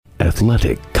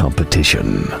athletic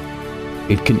competition.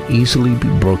 It can easily be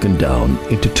broken down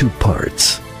into two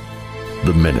parts: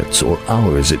 the minutes or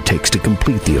hours it takes to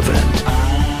complete the event,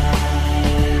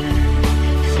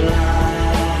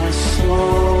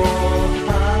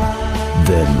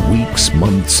 then weeks,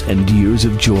 months, and years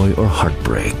of joy or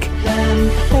heartbreak.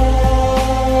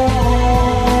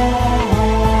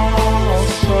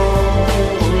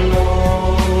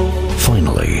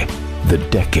 Finally, the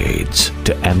decades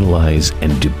to analyze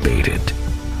and debate it.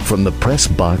 From the press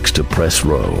box to press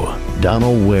row,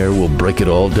 Donald Ware will break it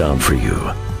all down for you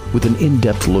with an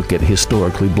in-depth look at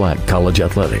historically black college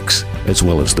athletics, as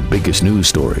well as the biggest news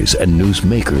stories and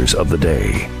newsmakers of the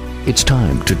day. It's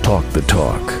time to talk the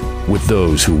talk with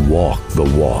those who walk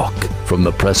the walk. From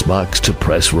the press box to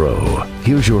press row,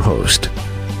 here's your host,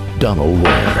 Donald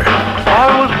Ware.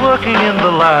 I was working in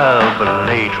the lab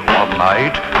late one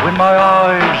night when my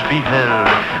eyes beheld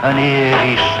an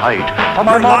eerie sight.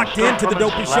 You're locked into the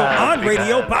Dopey Show on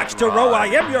radio, box to row. I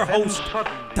am your host,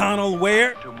 Donald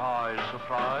Ware.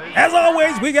 As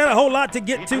always, we got a whole lot to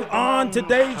get to on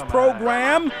today's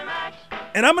program.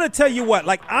 And I'm going to tell you what,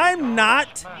 I'm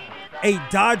not a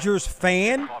Dodgers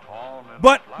fan,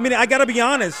 but I got to be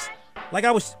honest,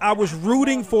 I was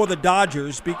rooting for the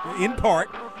Dodgers in part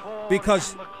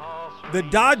because the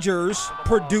Dodgers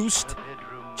produced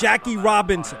Jackie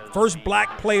Robinson, first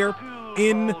black player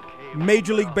in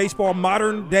Major League Baseball,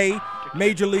 modern day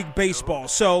Major League Baseball.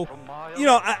 So,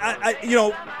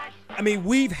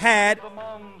 we've had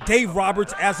Dave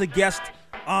Roberts as a guest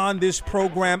on this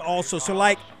program also. So,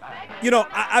 I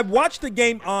watched the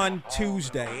game on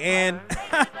Tuesday, and,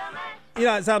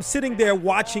 as I'm sitting there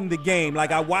watching the game,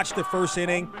 I watched the first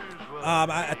inning.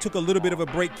 I took a little bit of a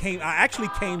break. I actually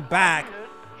came back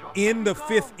in the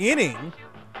fifth inning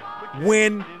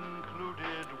when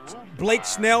Blake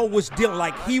Snell was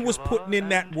dealing, he was putting in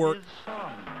that work.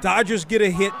 Dodgers get a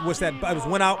hit. It was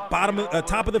one out,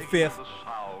 top of the fifth,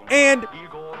 and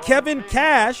Kevin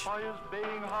Cash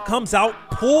comes out,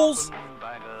 pulls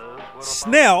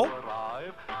Snell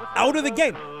out of the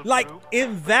game.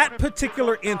 In that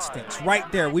particular instance, right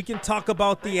there, we can talk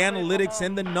about the analytics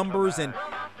and the numbers, and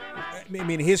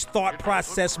his thought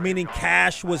process, meaning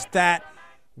Cash, was that,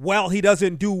 he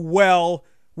doesn't do well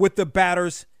with the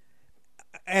batters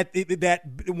that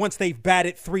once they've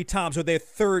batted three times or their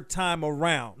third time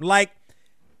around.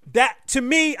 That, to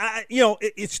me,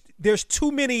 there's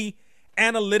too many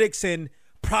analytics and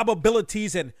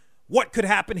probabilities and what could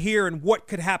happen here and what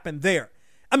could happen there.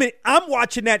 I'm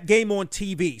watching that game on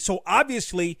TV, so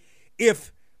obviously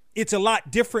if it's a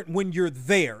lot different when you're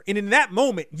there. And in that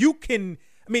moment,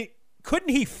 couldn't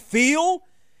he feel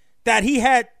that he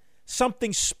had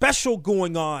something special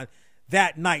going on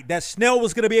that night, that Snell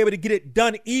was going to be able to get it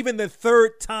done even the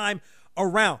third time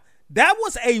around? That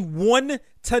was a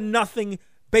 1-0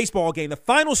 baseball game. The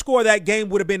final score of that game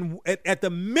would have been at the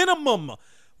minimum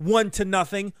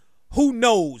 1-0. Who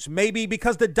knows? Maybe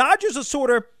because the Dodgers are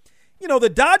sort of, the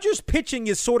Dodgers pitching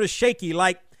is sort of shaky.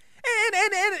 And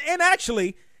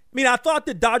actually, I thought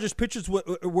the Dodgers pitchers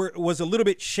was a little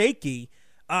bit shaky,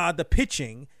 the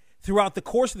pitching throughout the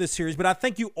course of this series. But I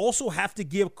think you also have to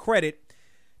give credit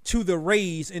to the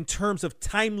Rays in terms of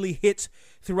timely hits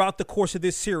throughout the course of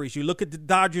this series. You look at the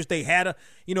Dodgers, they had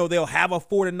they'll have a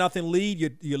 4-0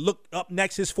 lead. You look up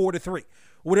next is 4-3,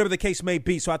 whatever the case may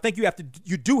be. So I think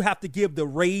you do have to give the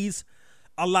Rays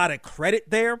a lot of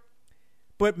credit there.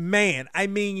 But man,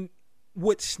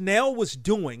 what Snell was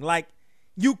doing,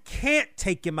 you can't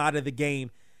take him out of the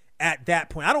game at that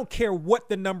point. I don't care what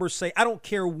the numbers say. I don't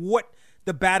care what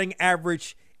the batting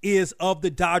average is of the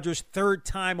Dodgers third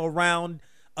time around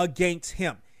against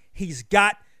him. He's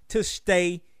got to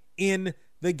stay in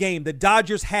the game. The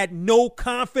Dodgers had no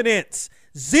confidence.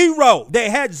 Zero.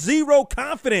 They had zero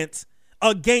confidence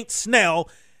against Snell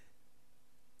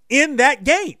in that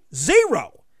game.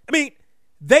 Zero.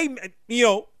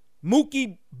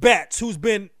 Mookie Betts,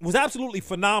 was absolutely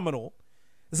phenomenal,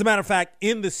 as a matter of fact,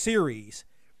 in the series,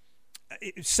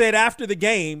 said after the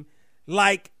game,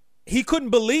 he couldn't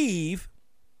believe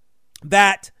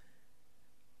that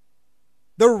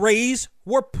the Rays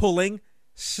were pulling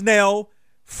Snell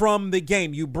from the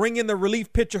game. You bring in the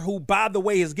relief pitcher who, by the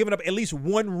way, has given up at least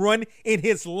one run in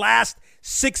his last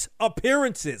 6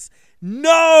 appearances.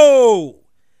 No!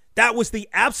 That was the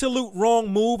absolute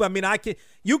wrong move.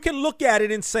 You can look at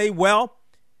it and say,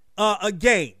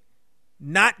 again,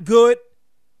 not good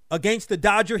against the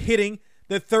Dodger hitting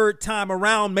the third time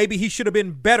around. Maybe he should have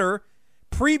been better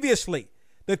previously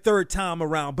the third time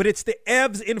around. But it's the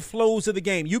ebbs and flows of the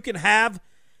game. You can have,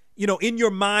 in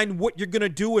your mind what you're going to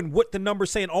do and what the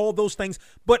numbers say and all those things.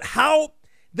 But how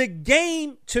the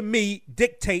game to me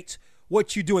dictates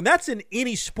what you do. And that's in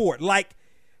any sport, like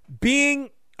being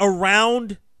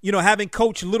around, having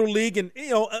coached Little League and,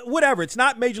 whatever. It's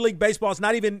not Major League Baseball. It's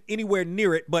not even anywhere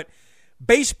near it, but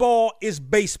baseball is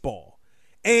baseball.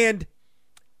 And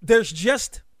there's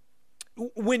just,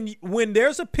 when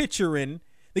there's a pitcher in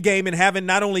the game and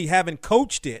not only having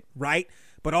coached it, right,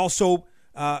 but also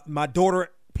my daughter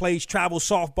plays travel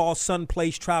softball, son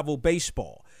plays travel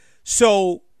baseball.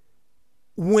 So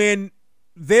when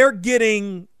they're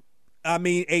getting,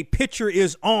 a pitcher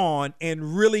is on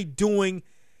and really doing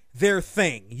their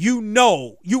thing, you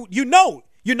know you're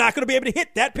not going to be able to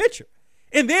hit that pitcher.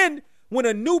 And then when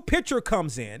a new pitcher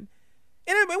comes in,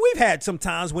 and we've had some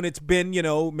times when it's been,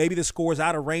 maybe the score's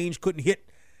out of range, couldn't hit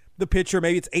the pitcher,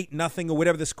 maybe it's 8-0 or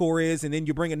whatever the score is, and then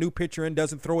you bring a new pitcher in,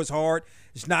 doesn't throw as hard,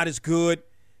 it's not as good.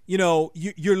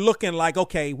 You're looking like,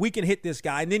 okay, we can hit this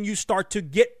guy. And then you start to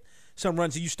get some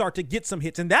runs and you start to get some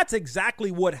hits. And that's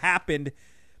exactly what happened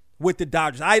with the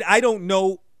Dodgers. I don't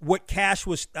know what Cash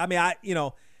was.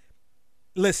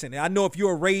 Listen, I know if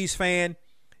you're a Rays fan,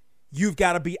 you've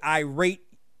got to be irate.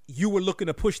 You were looking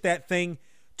to push that thing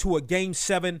to a Game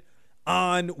 7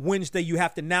 on Wednesday. You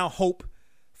have to now hope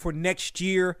for next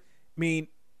year. When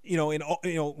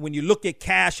you look at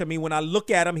Cash, when I look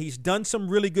at him, he's done some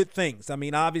really good things.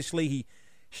 Obviously he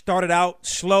started out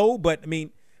slow, but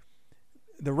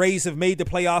the Rays have made the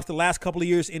playoffs the last couple of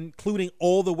years, including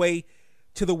all the way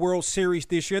to the World Series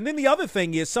this year. And then the other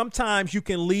thing is sometimes you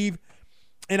can leave,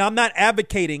 and I'm not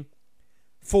advocating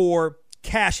for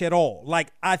Cash at all.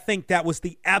 Like, I think that was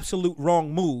the absolute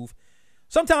wrong move.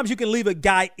 Sometimes you can leave a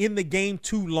guy in the game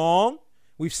too long.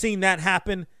 We've seen that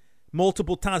happen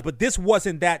multiple times, but this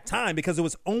wasn't that time because it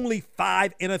was only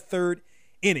 5 1/3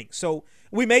 innings. So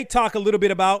we may talk a little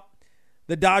bit about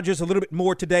the Dodgers a little bit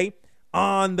more today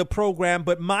on the program,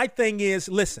 but my thing is,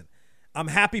 listen, I'm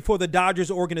happy for the Dodgers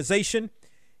organization.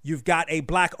 You've got a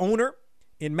black owner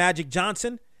in Magic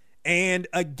Johnson, and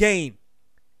again,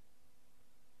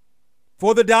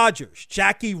 for the Dodgers,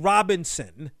 Jackie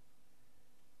Robinson,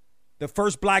 the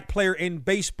first black player in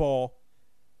baseball,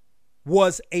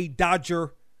 was a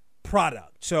Dodger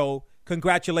product. So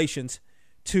congratulations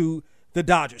to the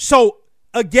Dodgers. So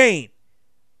again,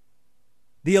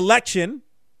 the election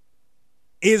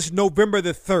is November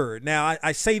the 3rd. Now,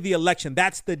 I say the election.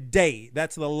 That's the day.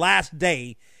 That's the last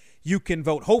day you can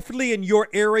vote. Hopefully in your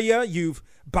area, you've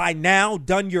by now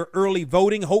done your early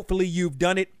voting. Hopefully you've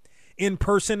done it in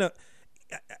person.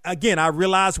 Again, I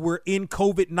realize we're in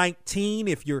COVID-19.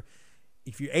 If you're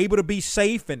able to be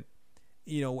safe and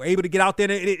able to get out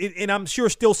there, and I'm sure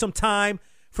still some time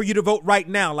for you to vote right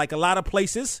now. Like a lot of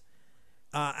places,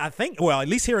 I think, well, at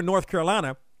least here in North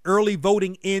Carolina, early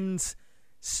voting ends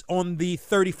on the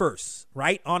 31st,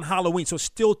 right, on Halloween. So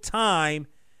still time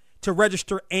to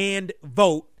register and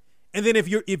vote. And then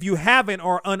if you haven't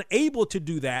or unable to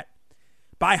do that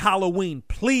by Halloween,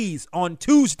 please, on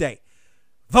Tuesday,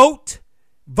 vote.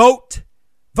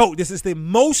 This is the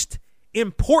most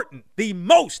important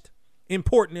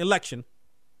election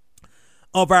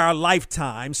of our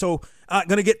lifetime. So I'm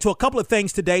going to get to a couple of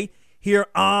things today here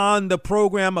on the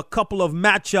program, a couple of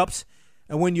matchups.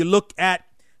 And when you look at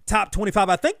top 25,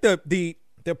 I think the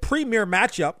premier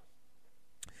matchup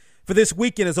for this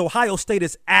weekend is Ohio State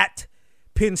is at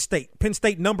Penn State. Penn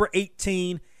State number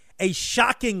 18, a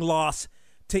shocking loss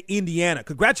to Indiana.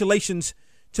 Congratulations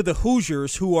to the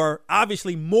Hoosiers, who are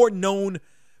obviously more known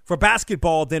for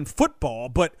basketball than football,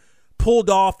 but pulled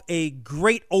off a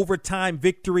great overtime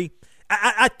victory.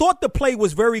 I thought the play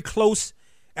was very close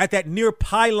at that near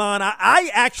pylon. I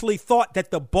actually thought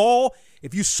that the ball,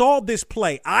 if you saw this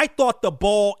play, I thought the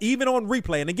ball, even on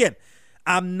replay, and again,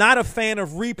 I'm not a fan of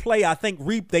replay. I think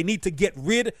they need to get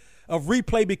rid of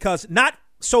replay because not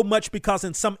so much because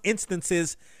in some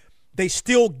instances they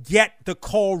still get the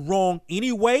call wrong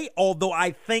anyway, although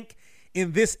I think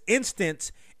in this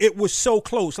instance it was so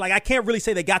close. Like, I can't really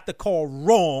say they got the call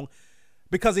wrong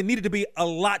because it needed to be a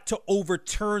lot to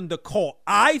overturn the call.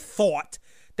 I thought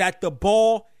that the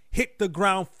ball hit the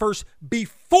ground first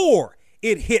before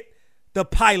it hit the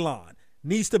pylon.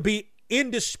 Needs to be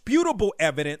indisputable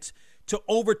evidence to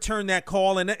overturn that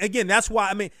call. And again, that's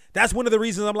why, that's one of the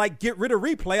reasons I'm like, get rid of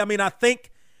replay. I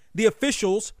think the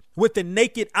officials with the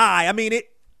naked eye,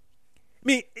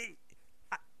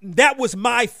 that was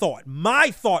my thought.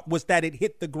 My thought was that it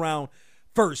hit the ground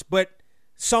first, but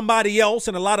somebody else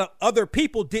and a lot of other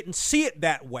people didn't see it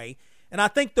that way. And I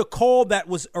think the call that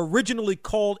was originally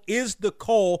called is the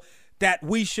call that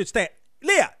we should stay.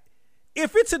 Yeah,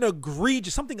 if it's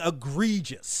something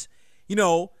egregious,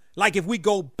 like if we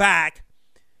go back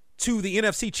to the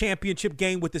NFC Championship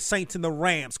game with the Saints and the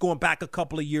Rams going back a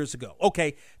couple of years ago.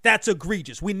 Okay, that's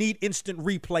egregious. We need instant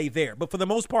replay there. But for the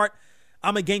most part,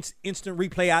 I'm against instant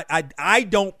replay.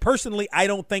 I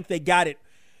don't think they got it.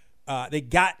 They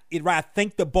got it right. I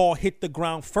think the ball hit the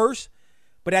ground first.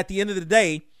 But at the end of the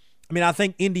day, I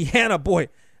think Indiana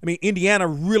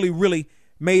really, really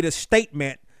made a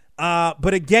statement.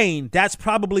 But again, that's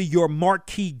probably your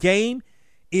marquee game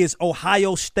is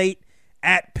Ohio State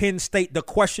at Penn State. The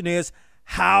question is,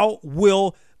 how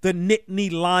will the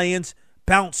Nittany Lions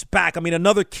bounce back?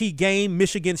 Another key game,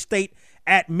 Michigan State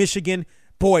at Michigan.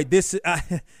 Boy, this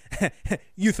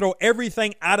you throw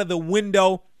everything out of the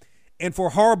window. And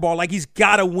for Harbaugh, he's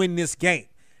got to win this game.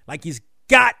 He's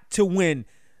got to win.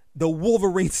 The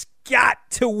Wolverines got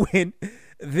to win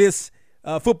this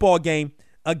football game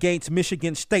against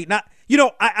Michigan State. Now,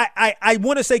 I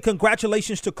want to say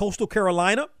congratulations to Coastal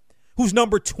Carolina, who's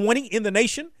number 20 in the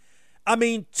nation.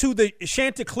 To the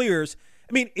Chanticleers.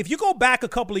 If you go back a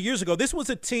couple of years ago, this was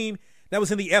a team that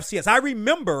was in the FCS. I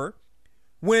remember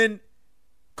when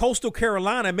Coastal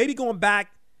Carolina, maybe going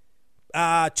back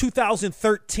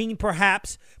 2013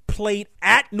 perhaps, played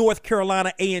at North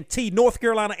Carolina A&T. North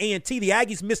Carolina A&T, the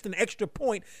Aggies missed an extra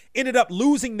point, ended up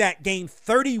losing that game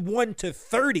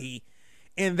 31-30,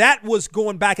 and that was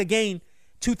going back again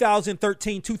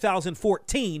 2013,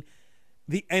 2014,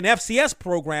 an FCS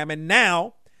program, and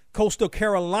now Coastal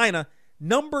Carolina,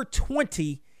 number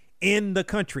 20 in the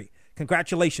country.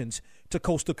 Congratulations to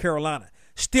Coastal Carolina.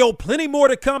 Still plenty more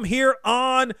to come here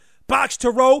on Box to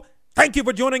Row. Thank you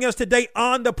for joining us today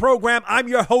on the program. I'm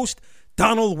your host,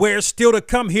 Donald Ware. Still to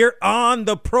come here on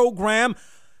the program,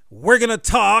 we're going to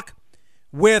talk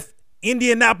with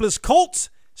Indianapolis Colts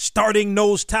starting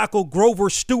nose tackle Grover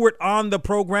Stewart on the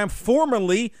program,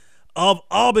 formerly of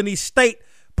Albany State.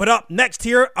 But up next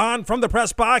here on From the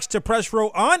Press Box to Press Row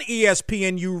on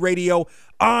ESPNU Radio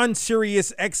on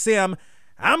Sirius XM,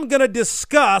 I'm going to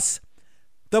discuss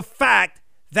the fact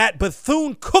that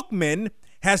Bethune-Cookman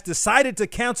has decided to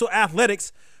cancel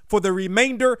athletics for the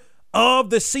remainder of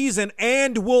the season.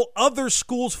 And will other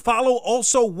schools follow?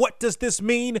 Also, what does this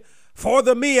mean for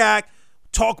the MEAC?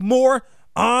 Talk more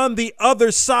on the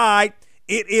other side.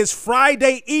 It is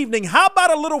Friday evening. How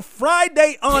about a little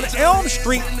Friday on Elm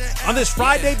Street on this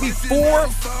Friday before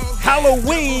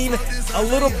Halloween? A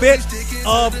little bit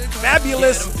of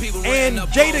Fabulous and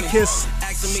Jadakiss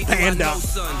stand up.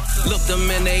 Looked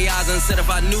them in their eyes and said if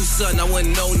I knew something, I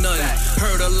wouldn't know nothing.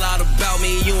 Heard a lot about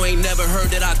me, you ain't never heard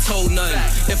that I told nothing.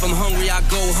 If I'm hungry, I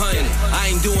go hunting. I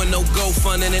ain't doing no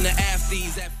GoFunding in the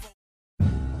afties.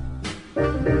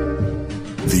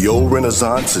 The old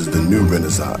Renaissance is the new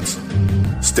Renaissance,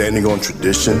 standing on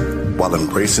tradition while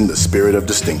embracing the spirit of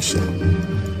distinction.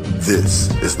 This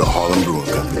is the Harlem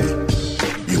Brewing Company.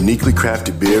 Uniquely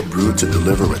crafted beer brewed to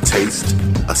deliver a taste,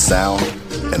 a sound,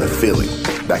 and a feeling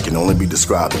that can only be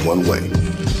described in one way,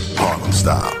 Harlem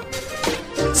style.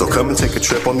 So come and take a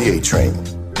trip on the A train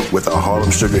with our Harlem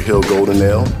Sugar Hill Golden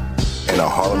Ale and our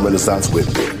Harlem Renaissance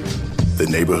Wit Beer, the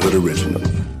neighborhood original.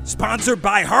 Sponsored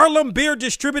by Harlem Beer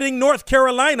Distributing North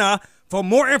Carolina. For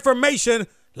more information,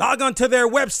 log on to their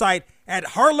website at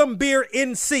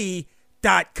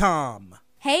harlembeernc.com.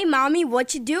 Hey, Mommy,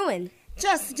 what you doing?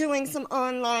 Just doing some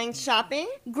online shopping.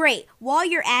 Great. While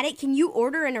you're at it, can you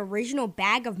order an original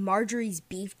bag of Marjorie's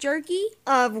beef jerky?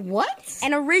 Of what?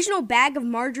 An original bag of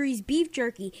Marjorie's beef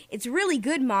jerky. It's really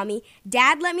good, Mommy.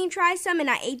 Dad let me try some, and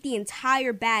I ate the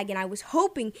entire bag, and I was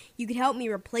hoping you could help me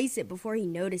replace it before he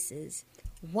notices.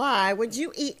 Why would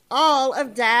you eat all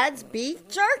of Dad's beef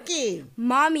jerky?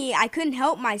 Mommy, I couldn't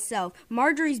help myself.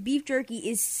 Marjorie's beef jerky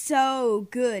is so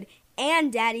good,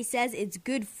 and Daddy says it's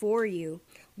good for you.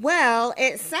 Well,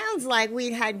 it sounds like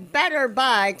we had better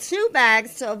buy 2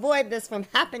 bags to avoid this from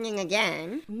happening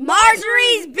again.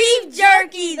 Marjorie's Beef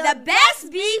Jerky, the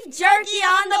best beef jerky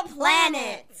on the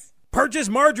planet. Purchase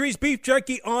Marjorie's Beef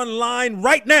Jerky online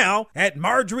right now at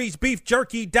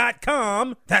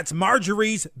marjoriesbeefjerky.com. That's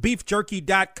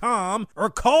marjoriesbeefjerky.com. Or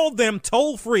call them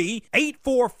toll-free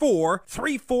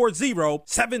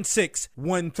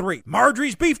 844-340-7613.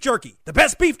 Marjorie's Beef Jerky, the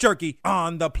best beef jerky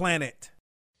on the planet.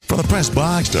 From the Press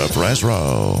Box to Press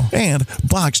Row and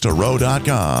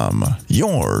BoxToRow.com,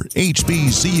 your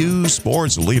HBCU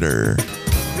sports leader.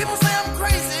 People say I'm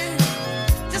crazy,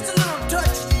 just a little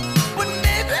touch, but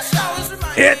maybe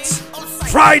It's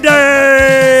Friday,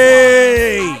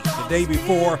 the day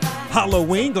before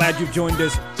Halloween. Glad you've joined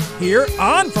us here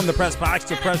on From the Press Box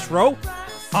to Press Row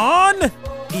on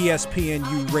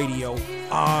ESPNU Radio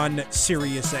on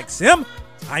Sirius XM.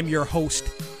 I'm your host,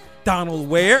 Donald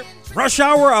Ware. Rush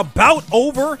hour about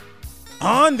over.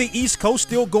 on the East Coast,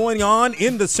 still going on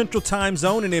in the Central Time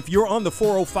Zone. And if you're on the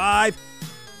 405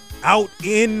 out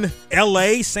in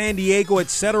LA, San Diego,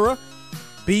 etc.,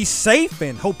 be safe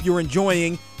and hope you're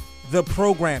enjoying the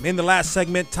program. In the last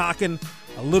segment, talking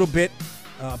a little bit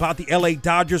about the LA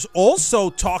Dodgers,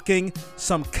 also talking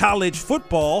some college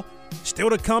football. Still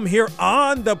to come here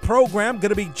on the program. Going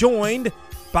to be joined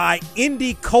by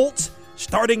Indy Colts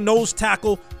starting nose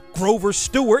tackle Grover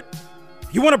Stewart.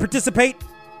 If you want to participate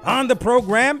on the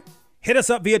program, hit us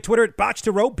up via Twitter at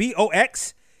Box2Row,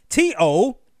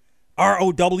 BOXTOROW,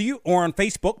 or on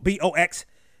Facebook,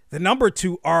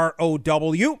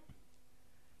 BOX2ROW.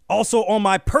 Also on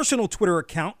my personal Twitter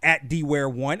account at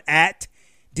DWare1,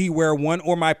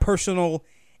 or my personal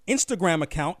Instagram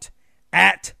account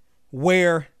at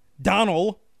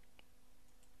WhereDonald.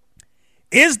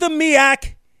 Is the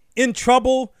MEAC in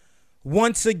trouble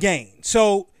once again?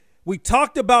 So we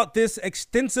talked about this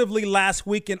extensively last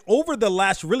week and over the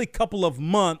last really couple of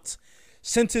months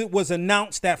since it was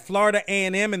announced that Florida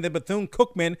A&M and the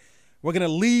Bethune-Cookman were going to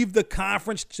leave the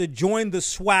conference to join the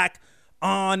SWAC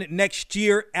on next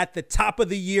year. At the top of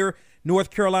the year,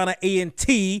 North Carolina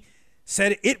A&T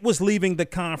said it was leaving the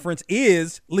conference,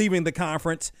 is leaving the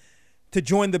conference to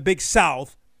join the Big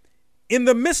South. In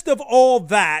the midst of all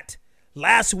that,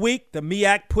 last week, the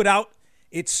MEAC put out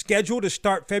its schedule to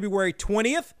start February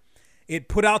 20th. It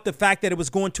put out the fact that it was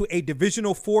going to a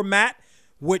divisional format,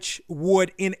 which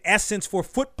would, in essence, for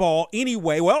football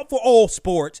anyway, well, for all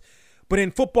sports, but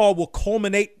in football will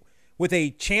culminate with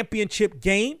a championship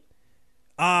game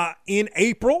in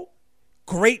April.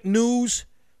 Great news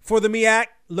for the MEAC.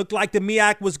 Looked like the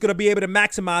MEAC was going to be able to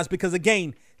maximize because,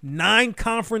 again, 9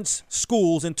 conference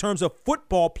schools in terms of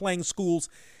football playing schools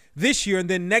this year, and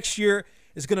then next year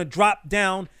is going to drop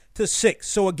down to 6.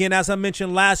 So, again, as I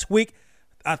mentioned last week,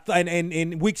 and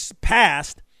in weeks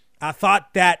past, I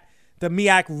thought that the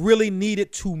MEAC really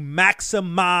needed to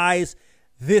maximize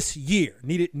this year.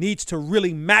 Needs to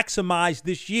really maximize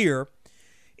this year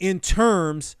in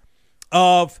terms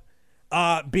of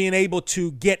being able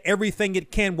to get everything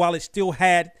it can while it still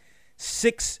had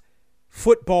 9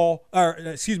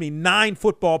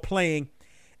 football playing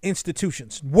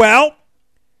institutions. Well,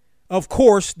 of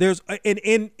course, there's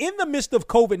in the midst of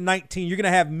COVID-19, you're going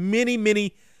to have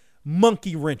many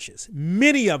monkey wrenches,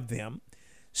 many of them.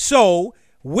 So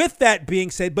with that being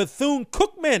said,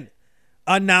 Bethune-Cookman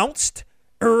announced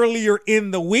earlier in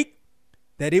the week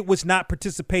that it was not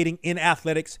participating in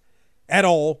athletics at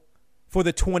all for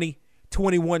the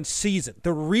 2021 season.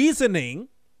 The reasoning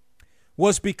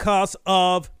was because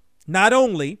of not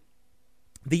only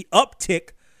the uptick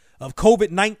of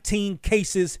COVID-19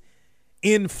 cases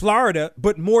in Florida,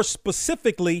 but more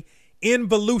specifically in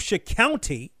Volusia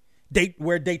County,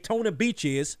 where Daytona Beach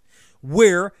is,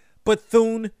 where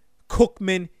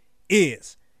Bethune-Cookman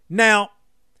is. Now,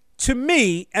 to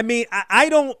me, I mean, I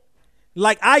don't,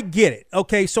 like, I get it,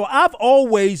 okay? So I've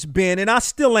always been, and I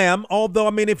still am, although,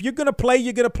 I mean, if you're going to play,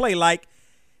 you're going to play. Like,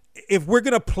 if we're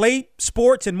going to play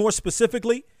sports, and more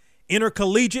specifically,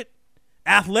 intercollegiate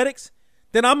athletics,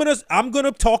 then I'm going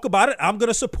to talk about it. I'm going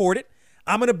to support it.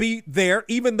 I'm going to be there,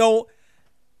 even though,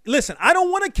 listen, I don't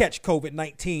want to catch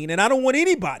COVID-19, and I don't want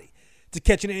anybody to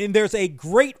catch it. And there's a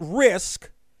great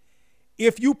risk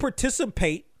if you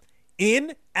participate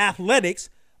in athletics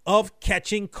of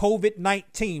catching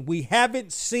COVID-19. We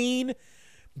haven't seen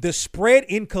the spread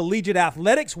in collegiate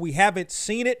athletics. We haven't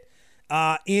seen it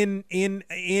in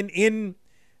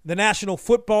the National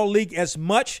Football League as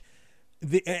much.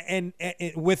 And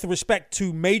with respect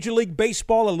to Major League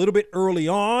Baseball, a little bit early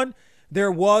on there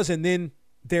was, and then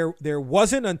there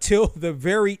wasn't until the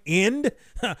very end,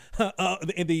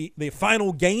 in the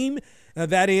final game,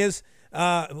 that is,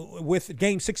 with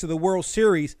Game 6 of the World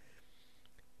Series.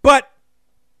 But,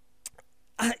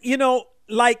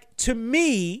 like, to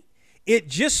me, it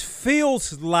just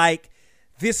feels like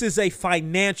this is a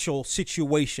financial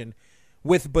situation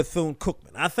with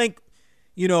Bethune-Cookman. I think,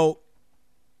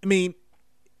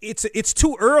 it's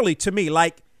too early to me.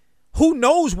 Like, who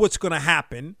knows what's going to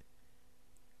happen,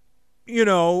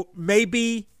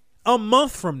 maybe a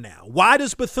month from now. Why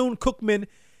does Bethune-Cookman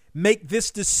make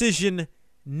this decision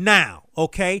now?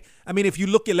 Okay. I mean, if you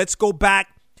look at, let's go back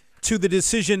to the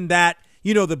decision that,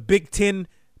 the Big Ten,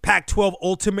 Pac-12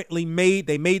 ultimately made.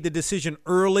 They made the decision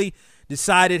early,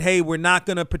 decided, hey, we're not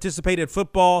going to participate in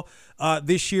football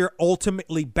this year,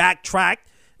 ultimately backtracked,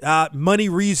 money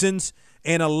reasons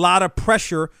and a lot of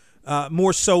pressure,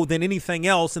 more so than anything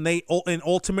else. And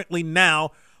ultimately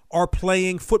now are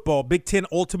playing football. Big Ten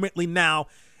ultimately now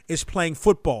is playing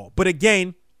football. But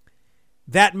again,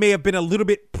 that may have been a little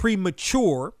bit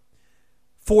premature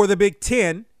for the Big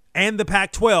Ten and the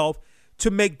Pac-12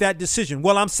 to make that decision.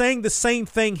 Well, I'm saying the same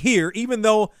thing here, even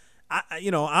though, I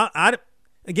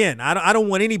don't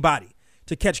want anybody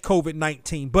to catch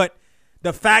COVID-19. But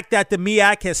the fact that the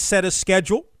MEAC has set a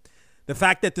schedule, the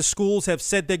fact that the schools have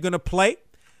said they're going to play,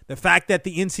 the fact that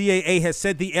the NCAA has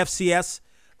said the FCS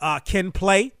can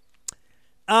play.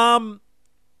 Wow,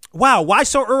 why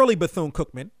so early,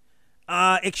 Bethune-Cookman?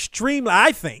 Extremely,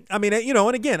 I think. I mean,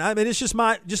 and again, it's just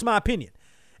my opinion.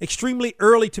 Extremely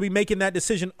early to be making that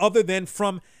decision, other than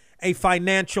from a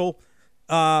financial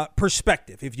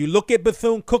perspective. If you look at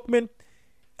Bethune-Cookman,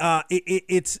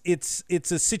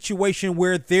 it's a situation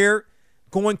where they're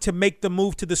going to make the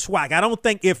move to the SWAC. I don't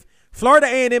think if Florida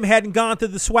A&M hadn't gone to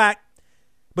the SWAC,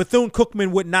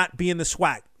 Bethune-Cookman would not be in the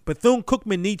SWAC.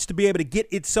 Bethune-Cookman needs to be able to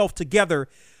get itself together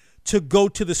to go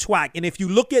to the SWAC. And if you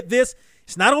look at this,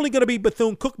 it's not only going to be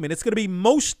Bethune-Cookman, it's going to be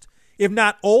most, if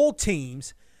not all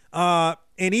teams, and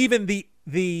even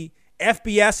the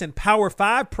FBS and Power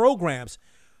 5 programs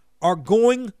are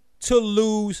going to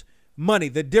lose money.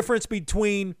 The difference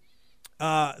between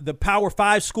the Power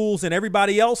 5 schools and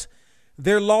everybody else,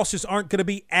 their losses aren't going to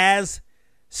be as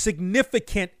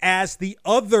significant as the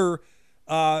other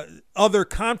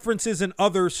conferences and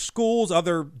other schools,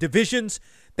 other divisions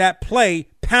that play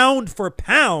pound for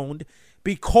pound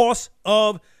because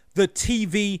of the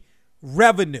TV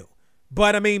revenue.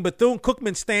 But, I mean,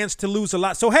 Bethune-Cookman stands to lose a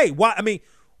lot. So, hey,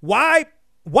 why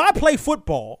play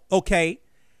football, okay,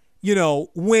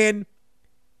 when,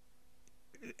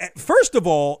 first of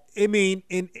all, I mean,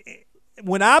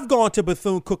 when I've gone to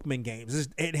Bethune-Cookman games,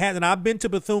 and I've been to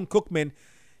Bethune-Cookman,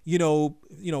 4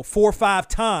 or 5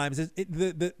 times,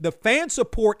 the fan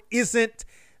support isn't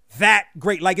that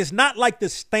great. Like, it's not like the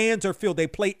stands are filled. They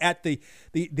play at the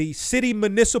city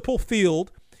municipal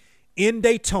field in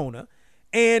Daytona,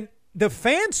 and the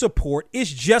fan support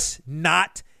is just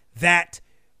not that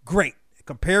great.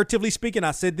 Comparatively speaking,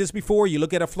 I said this before, you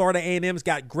look at a Florida A&M's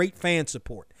got great fan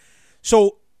support.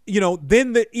 So,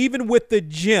 then even with the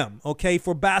gym, okay,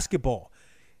 for basketball,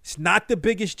 it's not the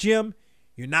biggest gym.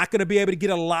 You're not going to be able to get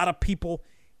a lot of people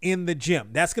in the gym.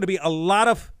 That's going to be a lot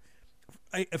of,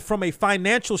 from a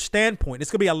financial standpoint,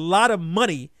 it's going to be a lot of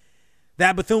money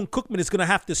that Bethune-Cookman is going to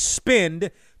have to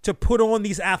spend to put on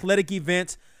these athletic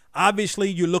events. Obviously,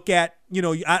 you look at,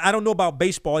 I don't know about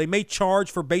baseball. They may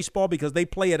charge for baseball because they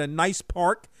play at a nice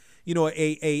park,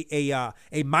 a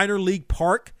minor league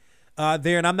park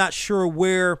there. And I'm not sure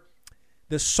where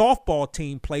the softball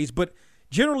team plays, but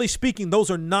generally speaking, those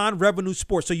are non-revenue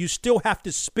sports. So you still have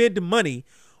to spend money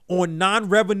on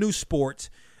non-revenue sports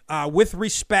with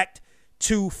respect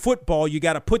to football. You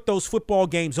got to put those football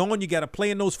games on. You got to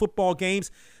play in those football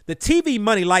games. The TV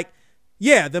money, the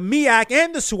MEAC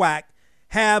and the SWAC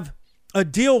have a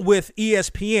deal with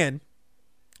ESPN,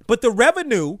 but the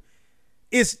revenue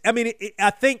is,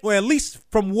 I think, at least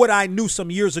from what I knew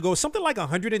some years ago, something like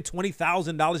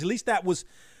 $120,000. At least that was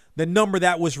the number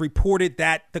that was reported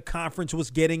that the conference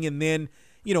was getting, and then,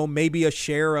 maybe a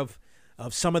share of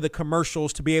some of the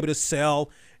commercials to be able to sell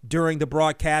during the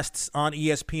broadcasts on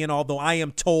ESPN, although I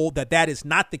am told that is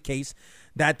not the case,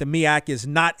 that the MEAC is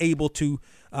not able to,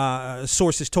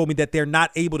 sources told me that they're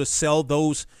not able to sell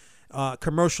those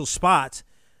commercial spots.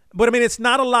 But it's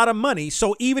not a lot of money.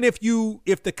 So even if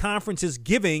the conference is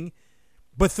giving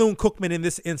Bethune-Cookman in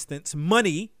this instance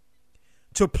money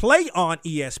to play on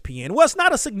ESPN, well, it's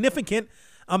not a significant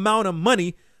amount of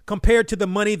money compared to the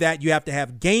money that you have to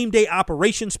have game day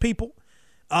operations people.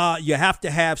 You have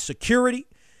to have security.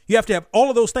 You have to have all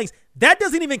of those things. That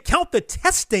doesn't even count the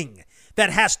testing that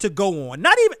has to go on.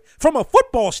 Not even from a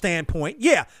football standpoint,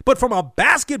 but from a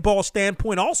basketball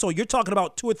standpoint also. You're talking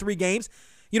about 2 or 3 games.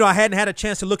 I hadn't had a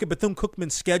chance to look at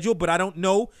Bethune-Cookman's schedule, but I don't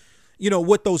know,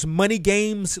 what those money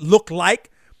games look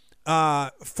like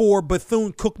for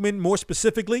Bethune-Cookman more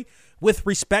specifically with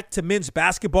respect to men's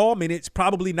basketball. It's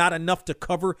probably not enough to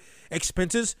cover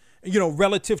expenses,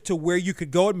 relative to where you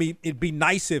could go. It'd be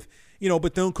nice if,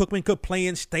 Bethune-Cookman could play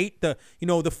in state, the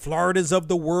Floridas of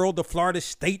the world, the Florida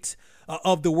states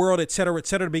of the world, et cetera,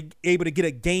 to be able to get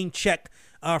a game check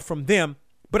from them.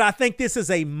 But I think this is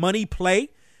a money play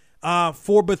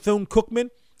for Bethune-Cookman.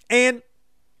 And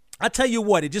I tell you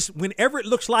what, whenever it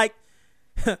looks like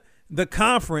the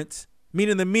conference,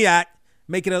 meaning the MEAC,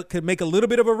 could make a little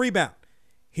bit of a rebound,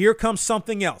 here comes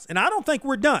something else. And I don't think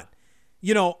we're done.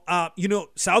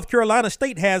 South Carolina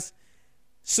State has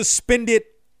suspended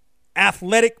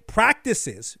athletic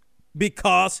practices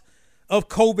because of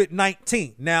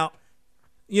COVID-19. Now,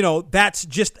 that's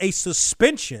just a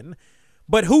suspension,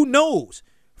 but who knows?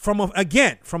 From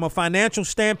a financial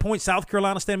standpoint, South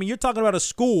Carolina State, you're talking about a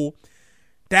school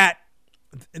that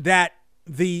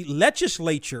the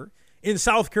legislature in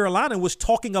South Carolina was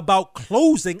talking about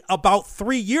closing about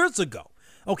 3 years ago.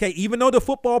 Okay, even though the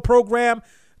football program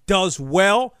does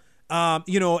well,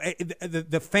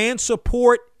 the fan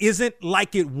support isn't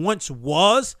like it once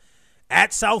was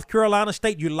at South Carolina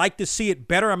State. You like to see it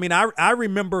better. I mean, I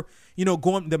remember,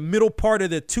 going the middle part of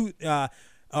the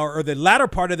or the latter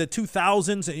part of the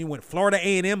 2000s, and when Florida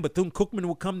A&M, Bethune-Cookman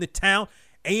would come to town,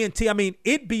 A&T. I mean,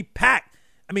 it'd be packed.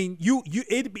 I mean,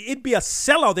 it'd be a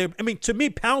sellout there. I mean, to me,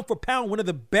 pound for pound, one of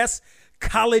the best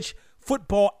college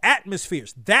football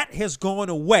atmospheres. That has gone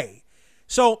away.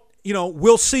 So,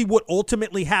 we'll see what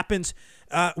ultimately happens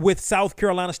with South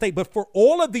Carolina State. But for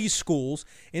all of these schools,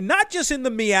 and not just in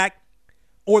the MEAC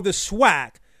or the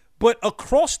SWAC, but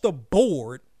across the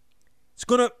board,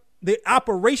 the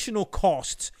operational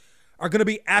costs are going to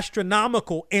be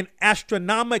astronomical and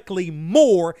astronomically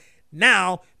more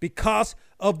now because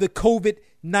of the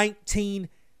COVID-19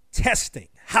 testing.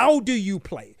 How do you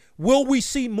play? Will we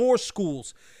see more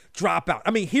schools drop out? I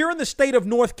mean, here in the state of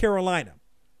North Carolina,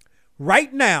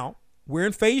 right now, we're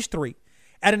in phase 3.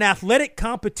 At an athletic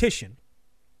competition,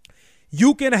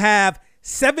 you can have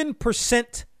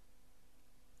 7%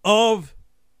 of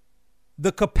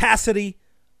the capacity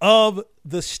of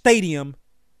the stadium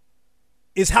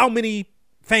is how many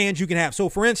fans you can have. So,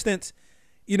 for instance,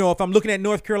 if I'm looking at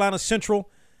North Carolina Central,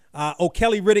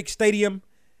 O'Kelly Riddick Stadium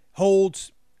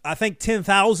holds, I think,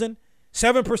 10,000.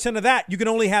 7% of that, you can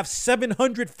only have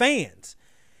 700 fans.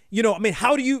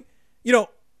 How do you,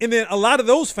 and then a lot of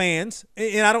those fans,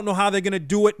 and I don't know how they're going to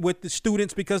do it with the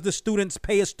students because the students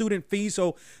pay a student fee,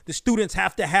 so the students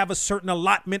have to have a certain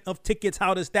allotment of tickets.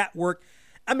 How does that work?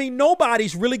 I mean,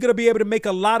 nobody's really going to be able to make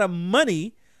a lot of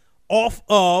money off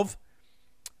of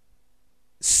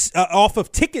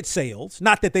ticket sales.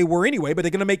 Not that they were anyway, but they're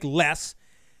going to make less,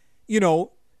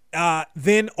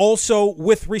 then also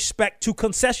with respect to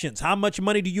concessions. How much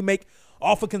money do you make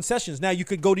off of concessions? Now, you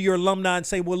could go to your alumni and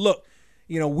say, well, look,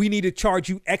 we need to charge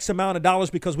you X amount of dollars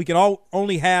because we can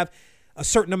only have a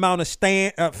certain amount of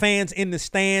fans in the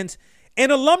stands. And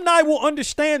alumni will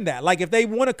understand that. Like, if they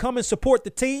want to come and support the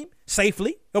team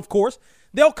safely, of course,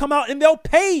 they'll come out and they'll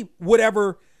pay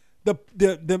whatever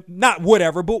not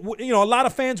whatever, but, a lot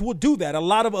of fans will do that. A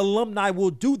lot of alumni will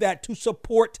do that to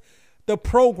support the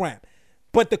program.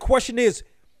 But the question is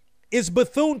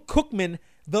Bethune-Cookman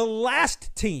the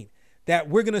last team that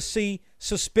we're going to see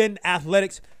suspend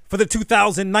athletics for the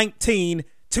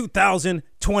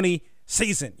 2019-2020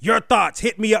 season? Your thoughts,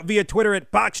 hit me up via Twitter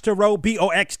at Box2Row,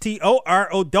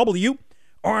 BOXTOROW,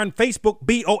 or on Facebook,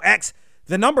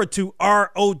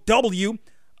 BOX2ROW.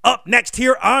 Up next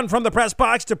here on From the Press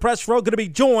Box to Press Row, going to be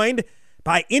joined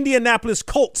by Indianapolis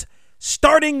Colts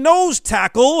starting nose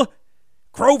tackle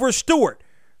Grover Stewart,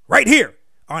 right here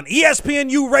on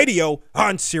ESPNU Radio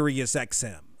on Sirius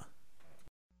XM.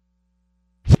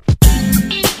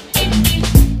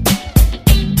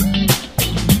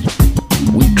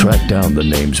 We track down the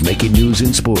names making news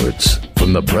in sports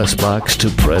from the press box to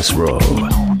press row.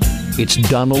 It's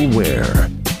Donald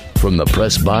Ware from the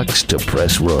press box to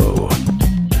press row.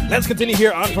 Let's continue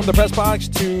here on From the Press Box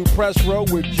to Press Row.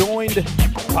 We're joined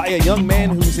by a young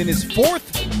man who's in his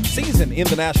 4th season in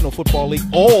the National Football League,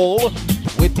 all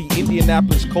with the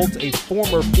Indianapolis Colts, a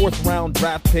former 4th-round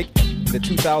draft pick in the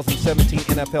 2017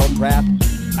 NFL Draft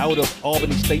out of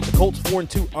Albany State. The Colts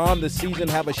 4-2 on the season,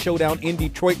 have a showdown in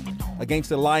Detroit against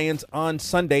the Lions on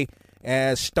Sunday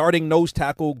as starting nose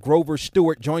tackle Grover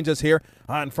Stewart joins us here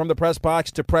on From the Press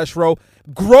Box to Press Row.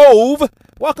 Grove,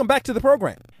 welcome back to the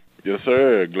program. Yes,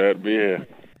 sir. Glad to be here.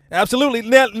 Absolutely.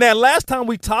 Now, last time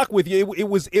we talked with you, it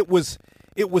was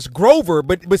Grover,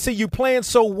 but see, you playing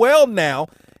so well now,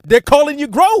 they're calling you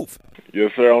Grove.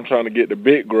 Yes, sir. I'm trying to get the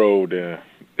big Grove then.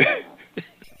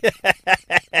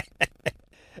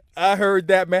 I heard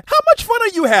that, man. How much fun are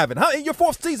you having? In your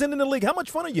 4th season in the league, how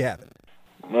much fun are you having?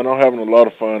 Man, I'm having a lot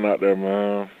of fun out there,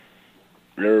 man.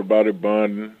 Everybody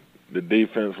bonding, the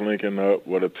defense linking up,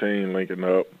 with the team linking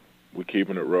up. We're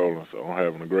keeping it rolling, so I'm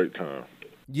having a great time.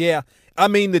 Yeah. I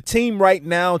mean, the team right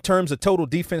now, in terms of total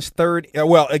defense, 3rd,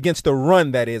 against the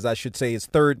run, that is, I should say, is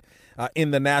 3rd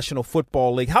in the National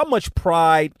Football League. How much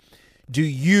pride do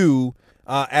you,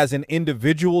 as an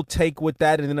individual, take with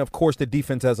that, and then, of course, the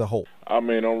defense as a whole? I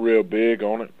mean, I'm real big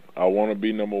on it. I want to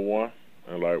be number one,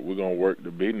 and, we're going to work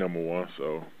to be number one.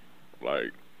 So,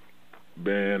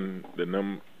 being the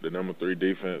number 3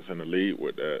 defense in the league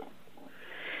with that,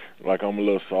 I'm a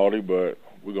little salty, but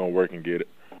we're going to work and get it.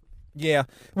 Yeah.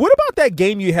 What about that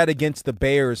game you had against the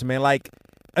Bears, man?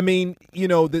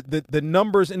 The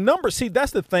numbers, see,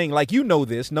 that's the thing.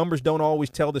 This, numbers don't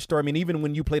always tell the story. I mean, even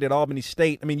when you played at Albany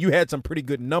State, you had some pretty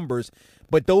good numbers,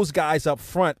 but those guys up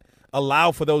front,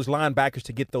 allow for those linebackers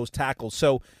to get those tackles.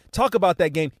 So talk about that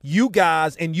game. You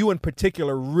guys, and you in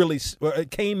particular, really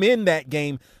came in that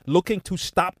game looking to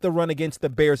stop the run against the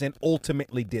Bears and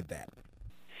ultimately did that.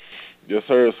 Yes,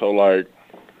 sir. So, like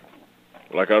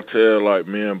I tell, like,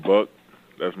 me and Buck,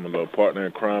 that's my little partner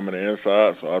in crime on the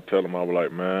inside, so I tell him, I was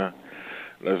like, man,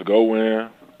 let's go in,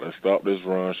 let's stop this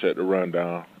run, shut the run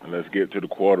down, and let's get to the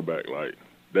quarterback. Like,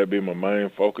 that'd be my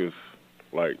main focus,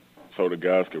 like, so the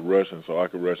guys could rush and so I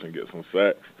could rush and get some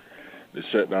sacks to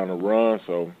shut down the run.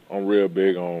 So I'm real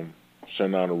big on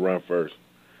shutting down the run first.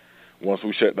 Once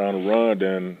we shut down the run,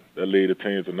 then that lead the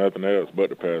team to nothing else but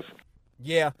the pass.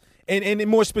 Yeah, and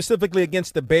more specifically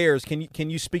against the Bears, can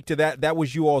you speak to that? That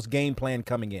was you all's game plan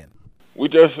coming in. We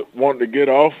just wanted to get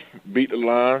off, beat the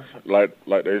lines, like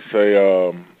they say,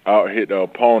 out hit the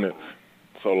opponents.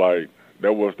 So, like,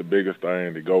 that was the biggest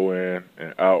thing, to go in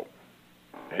and out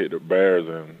hit the Bears,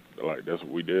 and, like, that's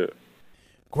what we did.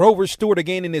 Grover Stewart,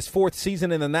 again in his 4th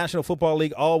season in the National Football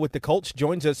League, all with the Colts,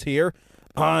 joins us here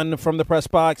on From the Press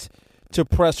Box to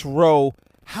Press Row.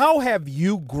 How have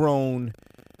you grown,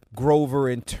 Grover,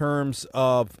 in terms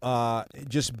of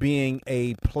just being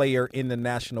a player in the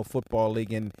National Football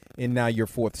League in now your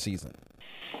 4th season?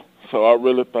 So I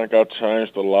really think I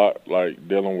changed a lot, like,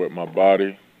 dealing with my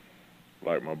body,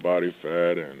 like my body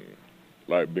fat, and,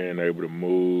 like, being able to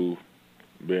move,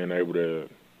 being able to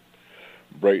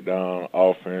break down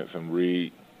offense and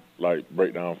read, like,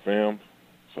 break down film.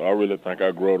 So I really think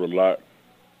I grew a lot,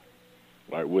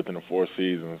 like, within the 4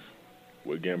 seasons.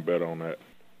 We're getting better on that.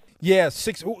 Yeah,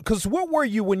 6. Because what were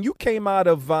you when you came out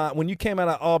of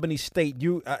Albany State?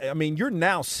 I mean, you're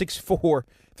now 6'4",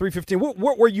 315.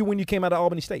 What were you when you came out of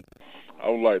Albany State? I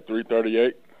was like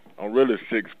 338. I'm really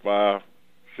 6'5",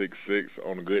 6'6"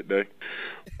 on a good day.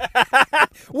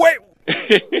 Wait.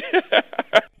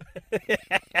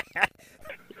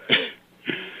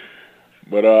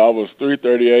 But I was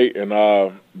 338, and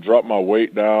I dropped my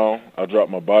weight down. I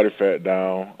dropped my body fat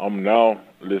down. I'm now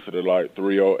listed at like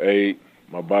 308.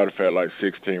 My body fat like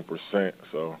 16%.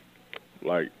 So,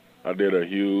 like, I did a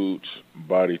huge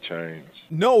body change.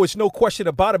 No, it's no question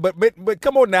about it. But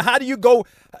come on now, how do you go?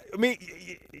 I mean,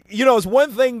 you know, it's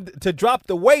one thing to drop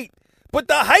the weight, but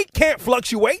the height can't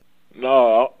fluctuate.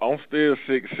 No, I'm still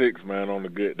 6'6", man, on a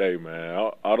good day,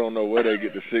 man. I don't know where they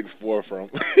get the 6'4" from.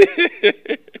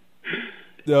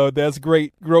 No, that's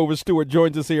great. Grover Stewart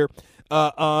joins us here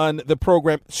on the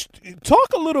program.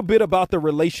 Talk a little bit about the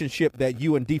relationship that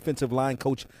you and defensive line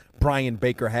coach Brian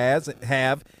Baker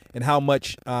have, and how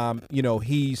much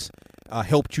he's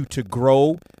helped you to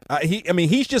grow.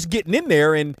 He's just getting in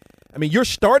there, and I mean, you're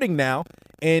starting now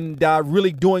and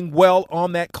really doing well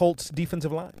on that Colts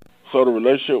defensive line. So the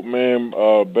relationship, man,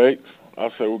 Bakes, I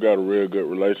say we got a real good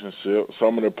relationship.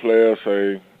 Some of the players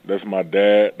say that's my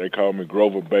dad. They call me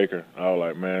Grover Baker. I was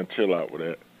like, man, chill out with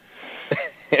that.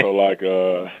 So, like,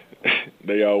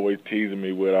 they always teasing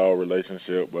me with our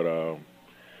relationship. But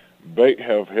Bake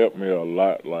have helped me a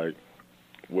lot, like,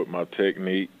 with my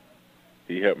technique.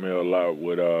 He helped me a lot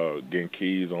with getting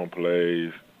keys on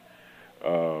plays,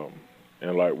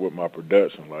 and, like, with my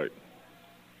production, like,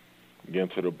 getting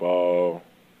to the ball,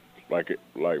 like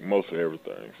most of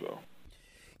everything, so.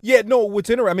 Yeah, no, what's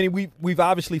interesting, I mean, we've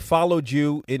obviously followed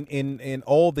you in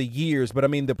all the years, but I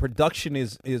mean, the production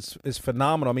is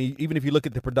phenomenal. I mean, even if you look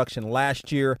at the production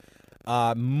last year,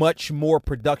 much more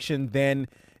production than,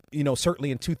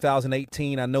 certainly in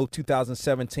 2018. I know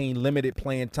 2017, limited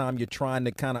playing time. You're trying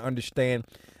to kind of understand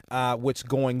what's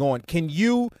going on.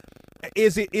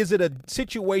 Is it a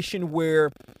situation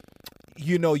where,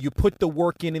 you put the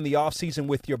work in the offseason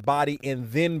with your body,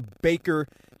 and then Baker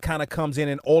kind of comes in,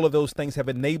 and all of those things have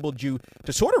enabled you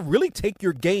to sort of really take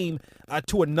your game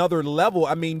to another level?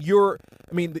 I mean, your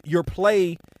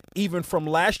play, even from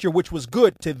last year, which was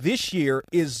good, to this year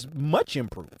is much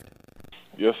improved.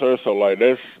 Yes, sir. So, like,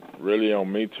 that's really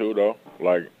on me too, though.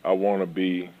 Like, I want to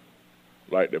be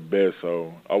like the best,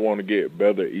 so I want to get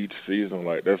better each season.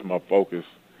 Like, that's my focus,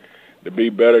 to be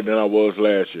better than I was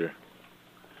last year.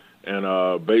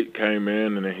 And Bate came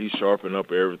in, and then he sharpened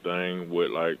up everything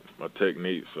with, like, my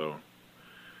technique. So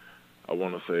I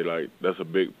want to say, like, that's a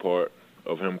big part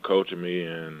of him coaching me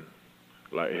and,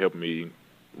 like, help me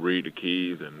read the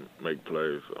keys and make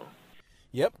plays. So.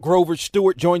 Yep. Grover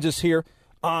Stewart joins us here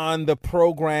on the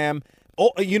program.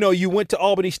 Oh, you went to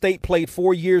Albany State, played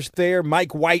 4 years there.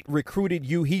 Mike White recruited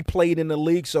you. He played in the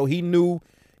league, so he knew,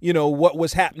 what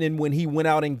was happening when he went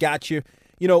out and got you.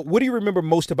 What do you remember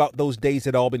most about those days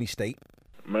at Albany State?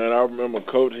 Man, I remember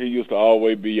Coach, he used to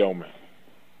always be on me.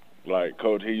 Like,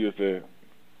 Coach, he used to,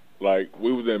 like,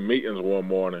 we was in meetings one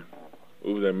morning.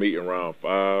 We was in meeting around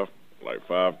 5, like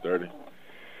 5:30.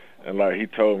 And, like, he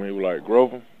told me, he was like,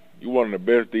 Grover, you one of the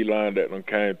best D-line that done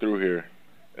came through here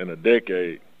in a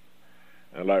decade.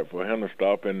 And, like, for him to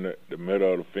stop in the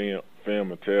middle of the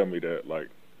film and tell me that, like,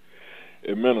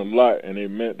 it meant a lot, and it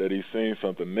meant that he seen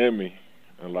something in me.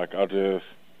 And, like, I just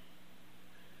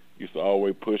used to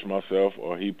always push myself,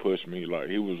 or he pushed me. Like,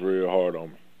 he was real hard on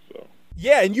me. So.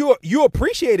 Yeah, and you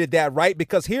appreciated that, right?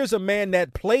 Because here's a man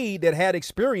that played, that had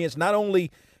experience, not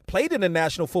only played in the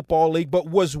National Football League, but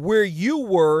was where you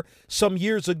were some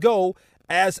years ago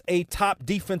as a top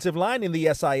defensive line in the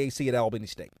SIAC at Albany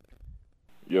State.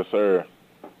 Yes, sir.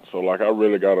 So, like, I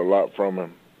really got a lot from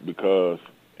him because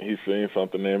he seen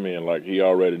something in me, and, like, he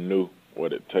already knew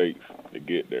what it takes to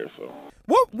get there. So,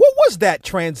 what was that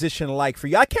transition like for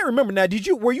you? I can't remember now.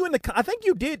 Were you in the? I think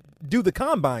you did do the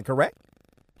combine, correct?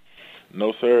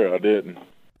 No, sir, I didn't.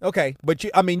 Okay, but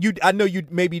I know you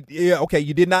maybe. Yeah, okay,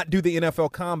 you did not do the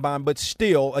NFL combine, but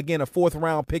still, again, a 4th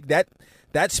round pick.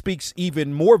 That speaks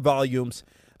even more volumes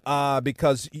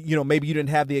because maybe you didn't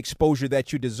have the exposure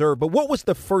that you deserve. But what was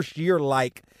the first year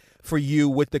like for you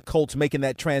with the Colts, making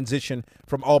that transition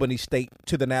from Albany State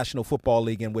to the National Football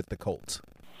League and with the Colts?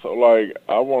 So, like,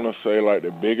 I want to say, like, the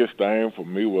biggest thing for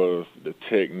me was the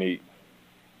technique.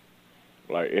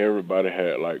 Like, everybody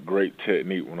had, like, great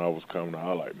technique when I was coming out.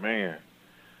 I was like, man,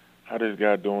 how this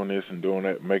guy doing this and doing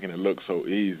that, making it look so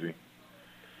easy.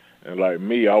 And, like,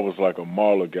 me, I was like a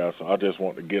mauler guy, so I just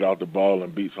want to get out the ball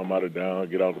and beat somebody down,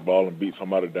 get out the ball and beat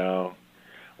somebody down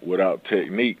without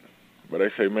technique. But they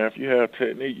say, man, if you have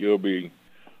technique, you'll be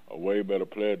a way better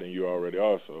player than you already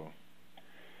are. So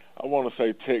I want to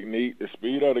say technique. The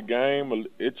speed of the game,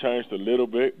 it changed a little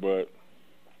bit, but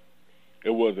it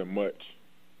wasn't much.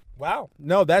 Wow.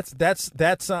 No, that's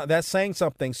saying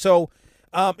something. So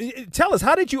tell us,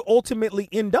 how did you ultimately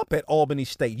end up at Albany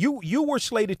State? You were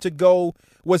slated to go,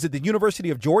 was it the University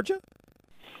of Georgia?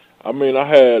 I mean, I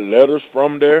had letters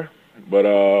from there, but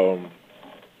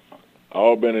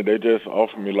Albany, they just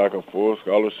offered me like a full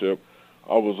scholarship.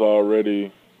 I was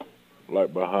already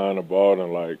like behind the ball,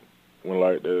 and like when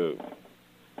like the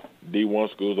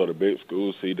D1 schools or the big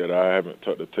schools see that I haven't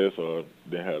took the test or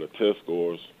didn't have the test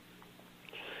scores,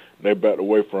 they backed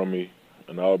away from me,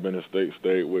 and Albany State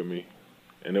stayed with me,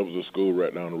 and it was a school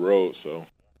right down the road. So,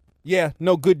 yeah,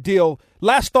 no, good deal.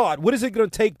 Last thought: what is it going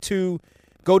to take to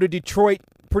go to Detroit?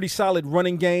 Pretty solid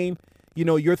running game. You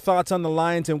know, your thoughts on the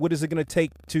Lions, and what is it going to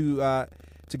take to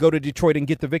go to Detroit and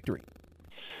get the victory?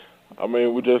 I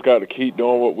mean, we just got to keep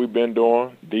doing what we've been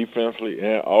doing, defensively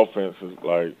and offensively.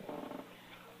 Like,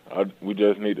 we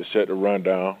just need to shut the run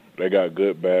down. They got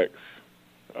good backs.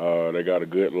 They got a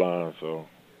good line, so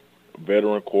a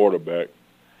veteran quarterback.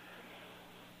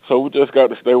 So we just got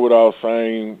to stay with our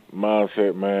same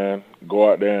mindset, man.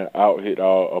 Go out there and out-hit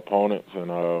our opponents and,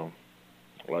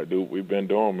 like, do what we've been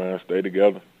doing, man. Stay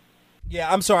together.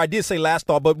 Yeah, I'm sorry, I did say last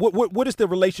thought, but what is the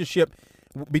relationship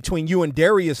between you and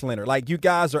Darius Leonard? Like, you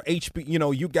guys are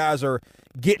you guys are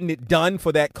getting it done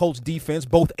for that Colts defense,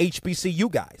 both HBCU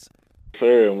guys.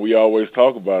 Sir, and we always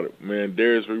talk about it. Man,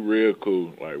 Darius, we real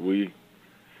cool. We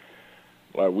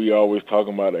always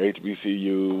talking about the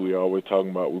HBCU. We always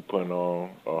talking about we putting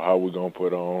on or how we going to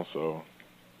put on. So,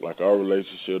 like, our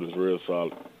relationship is real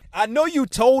solid. I know you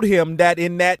told him that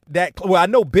in that I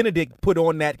know Benedict put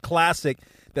on that classic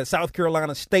that South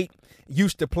Carolina State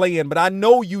used to play in, but I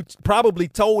know you probably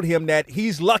told him that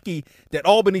he's lucky that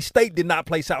Albany State did not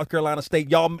play South Carolina State.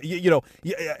 Y'all,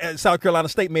 South Carolina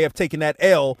State may have taken that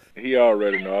L. He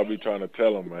already know. I'll be trying to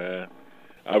tell him, man.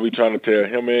 I'll be trying to tell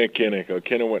him and Kenny, because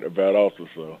Kenny went to Valdosta,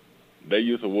 so they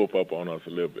used to whoop up on us a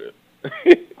little bit.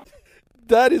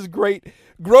 That is great.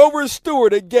 Grover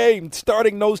Stewart, again,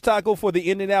 starting nose tackle for the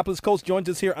Indianapolis Colts, joins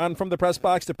us here on From the Press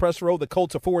Box to Press Row. The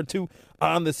Colts are 4-2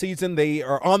 on the season. They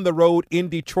are on the road in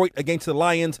Detroit against the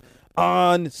Lions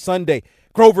on Sunday.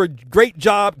 Grover, great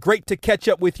job. Great to catch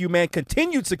up with you, man.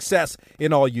 Continued success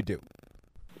in all you do.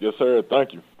 Yes, sir.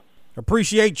 Thank you.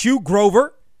 Appreciate you,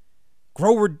 Grover.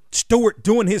 Grover Stewart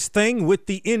doing his thing with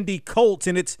the Indy Colts,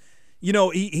 and it's,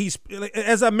 he's,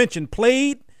 as I mentioned,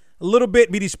 played a little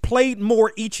bit, but he's played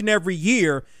more each and every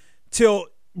year till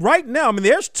right now. I mean,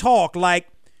 there's talk, like,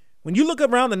 when you look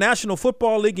around the National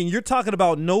Football League and you're talking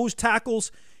about nose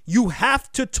tackles, you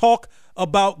have to talk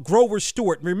about Grover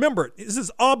Stewart. Remember, this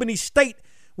is Albany State,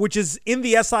 which is in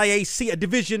the SIAC, a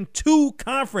Division II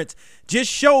conference.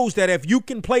 Just shows that if you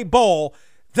can play ball,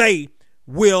 they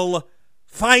will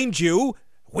find you.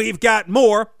 We've got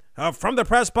more From the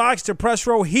Press Box to Press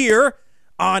Row here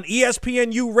on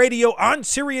ESPNU Radio on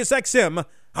Sirius XM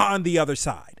on the other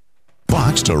side.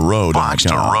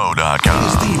 BoxToRow.com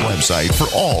is the website for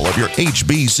all of your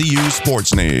HBCU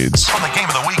sports needs. From the Game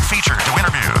of the Week feature to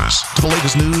interviews to the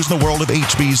latest news in the world of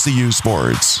HBCU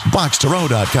sports,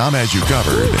 BoxToRow.com has you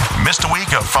covered. Missed a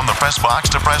week of From the Press Box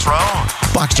to Press Row?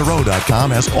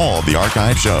 BoxToRow.com has all the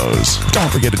archive shows.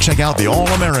 Don't forget to check out the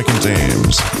All-American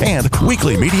teams and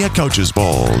weekly media coaches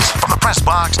polls. From the Press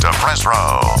Box to Press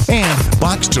Row and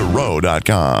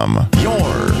BoxToRow.com,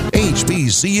 your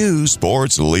HBCU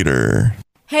sports leader.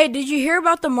 Hey, did you hear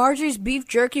about the Marjorie's Beef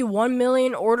Jerky 1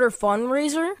 million order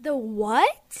fundraiser? The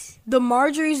what? The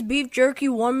Marjorie's Beef Jerky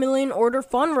 1 million order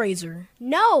fundraiser.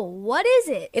 No, what is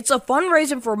it? It's a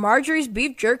fundraiser for Marjorie's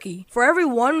Beef Jerky. For every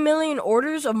 1 million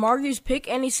orders of Marjorie's Pick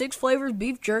Any 6 Flavors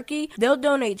Beef Jerky, they'll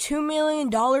donate $2 million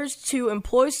to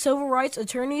employ civil rights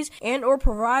attorneys and or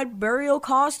provide burial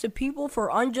costs to people for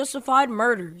unjustified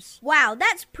murders. Wow,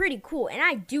 that's pretty cool, and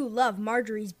I do love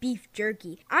Marjorie's Beef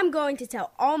Jerky. I'm going to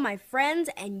tell all my friends,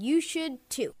 and you should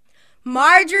too.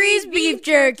 Marjorie's Beef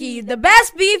Jerky, the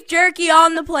best beef jerky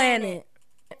on the planet.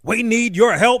 We need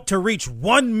your help to reach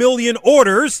 1 million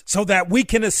orders so that we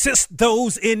can assist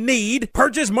those in need.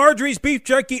 Purchase Marjorie's Beef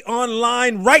Jerky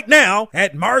online right now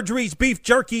at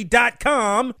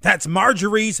marjoriesbeefjerky.com. That's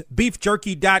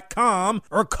marjoriesbeefjerky.com,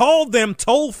 or call them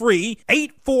toll free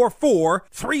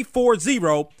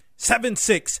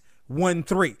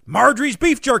 844-340-7613. Marjorie's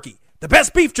Beef Jerky, the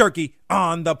best beef jerky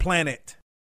on the planet.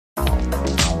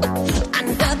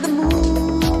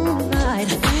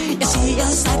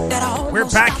 We're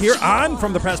back here on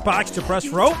From the Press Box to Press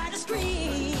Row.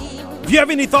 If you have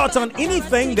any thoughts on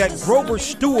anything that Grover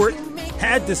Stewart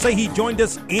had to say, he joined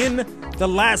us in the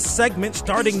last segment.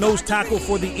 Starting nose tackle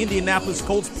for the Indianapolis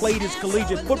Colts, played his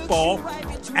collegiate football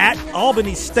at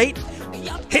Albany State.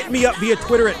 Hit me up via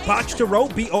Twitter at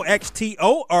BoxToRow,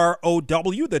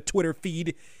 BoxTorow. The Twitter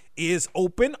feed is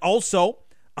open. Also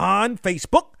on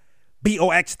Facebook,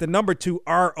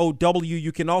 BOX2ROW.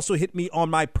 You can also hit me on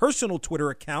my personal Twitter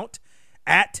account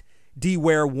at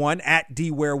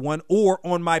DWare1, or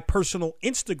on my personal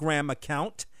Instagram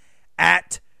account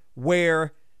at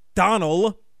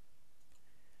WareDonald.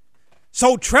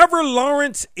 So Trevor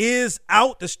Lawrence is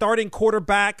out. The starting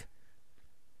quarterback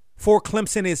for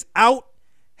Clemson is out,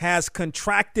 has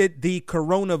contracted the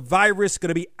coronavirus, going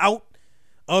to be out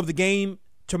of the game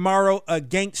tomorrow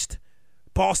against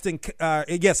Boston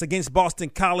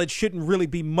College. Shouldn't really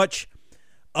be much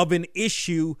of an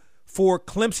issue for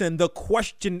Clemson. The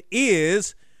question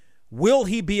is, will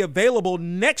he be available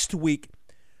next week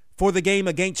for the game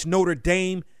against Notre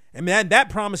Dame? And man, that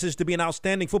promises to be an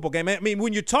outstanding football game. I mean,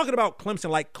 when you're talking about Clemson,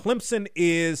 like, Clemson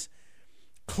is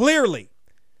clearly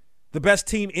the best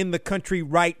team in the country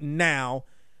right now.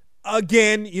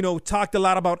 Again, talked a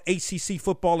lot about ACC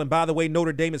football. And by the way,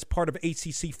 Notre Dame is part of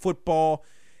ACC football.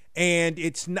 And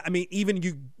it's not, even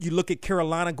you look at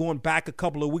Carolina going back a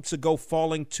couple of weeks ago,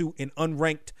 falling to an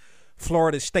unranked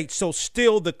Florida State. So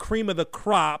still the cream of the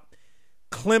crop.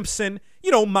 Clemson,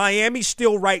 Miami's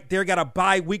still right there. Got a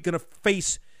bye week, going to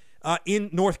face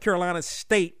in North Carolina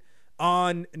State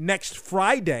on next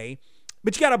Friday.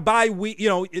 But you got a bye week,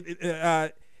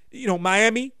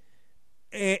 Miami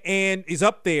and is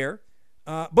up there.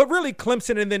 But really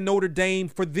Clemson and then Notre Dame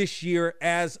for this year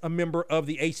as a member of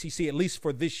the ACC, at least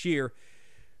for this year,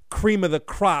 cream of the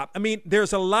crop.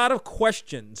 There's a lot of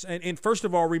questions. And first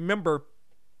of all, remember,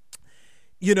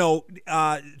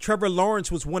 Trevor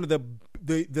Lawrence was one of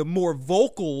the more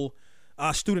vocal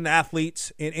student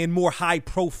athletes and more high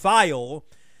profile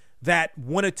that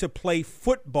wanted to play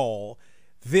football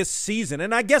this season.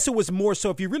 And I guess it was more so,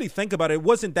 if you really think about it, it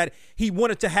wasn't that he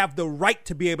wanted to have the right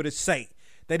to be able to say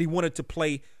that he wanted to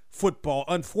play football.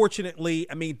 Unfortunately,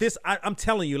 I'm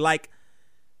telling you,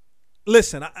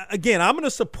 listen, again, I'm going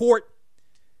to support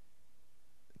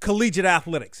collegiate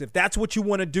athletics. If that's what you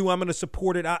want to do, I'm going to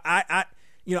support it. I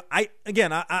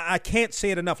can't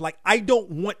say it enough. I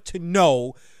don't want to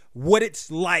know what it's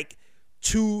like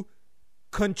to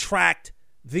contract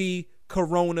the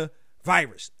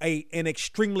coronavirus, an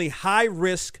extremely high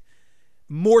risk,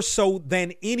 more so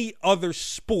than any other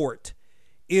sport,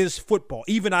 is football.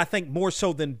 Even I think more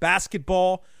so than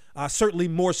basketball, certainly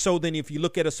more so than if you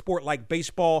look at a sport like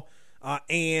baseball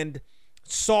and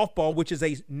softball, which is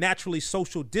a naturally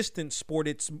social distance sport.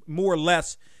 It's more or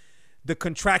less the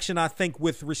contraction, I think,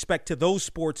 with respect to those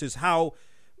sports is how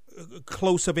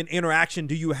close of an interaction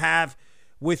do you have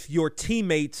with your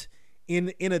teammates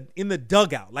in the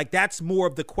dugout. That's more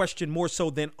of the question, more so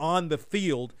than on the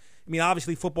field.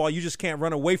 Obviously football, you just can't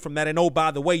run away from that. And oh,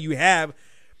 by the way, you have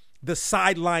the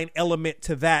sideline element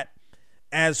to that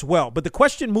as well. But the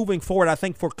question moving forward, I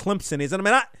think, for Clemson is,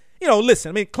 listen,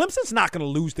 I mean, Clemson's not going to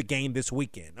lose the game this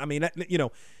weekend. I mean,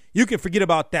 you can forget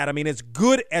about that. I mean, as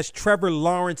good as Trevor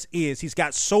Lawrence is, he's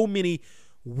got so many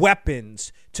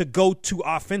weapons to go to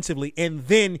offensively. And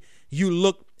then you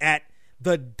look at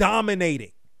the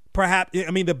dominating,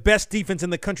 the best defense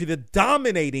in the country, the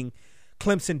dominating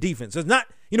Clemson defense. It's not,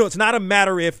 it's not a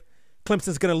matter if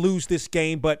Clemson's going to lose this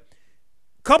game, but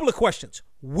a couple of questions.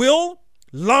 Will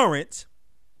Lawrence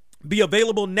be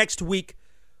available next week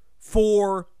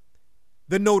for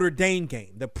the Notre Dame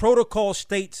game? The protocol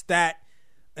states that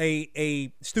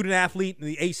a student athlete in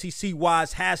the ACC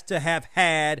wise has to have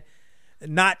had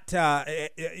not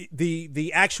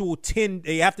the actual 10.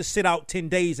 They have to sit out 10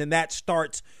 days, and that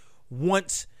starts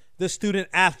once the student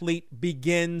athlete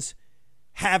begins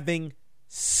having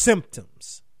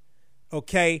symptoms.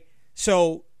 Okay,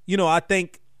 so I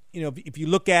think if you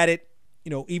look at it,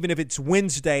 even if it's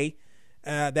Wednesday,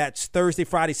 that's Thursday,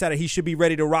 Friday, Saturday, he should be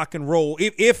ready to rock and roll.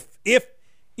 If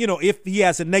he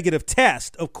has a negative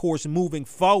test, of course, moving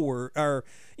forward,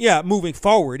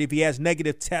 if he has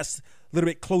negative tests a little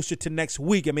bit closer to next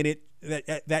week, I mean,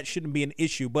 that shouldn't be an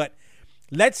issue. But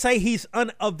let's say he's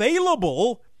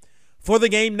unavailable for the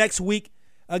game next week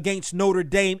against Notre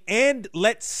Dame, and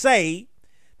let's say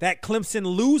that Clemson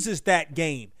loses that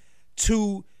game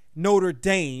to Notre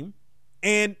Dame,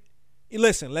 and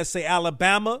listen, let's say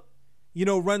Alabama,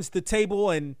 runs the table,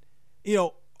 and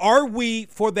are we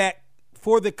for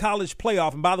the college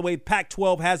playoff? And by the way,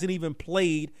 Pac-12 hasn't even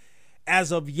played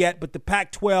as of yet, but the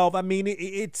Pac-12, I mean,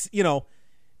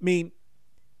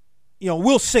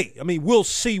 we'll see. I mean, we'll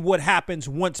see what happens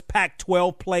once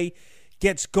Pac-12 play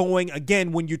gets going.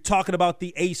 Again, when you're talking about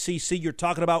the ACC, you're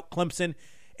talking about Clemson,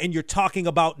 and you're talking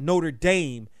about Notre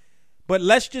Dame. But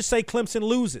let's just say Clemson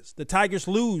loses. The Tigers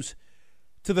lose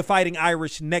to the Fighting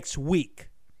Irish next week.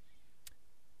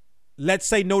 Let's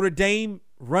say Notre Dame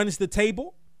runs the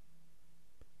table.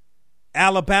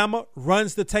 Alabama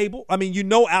runs the table. I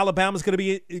mean, Alabama's going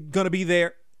to be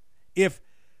there if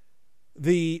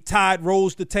the Tide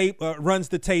runs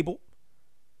the table.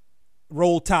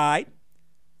 Roll Tide.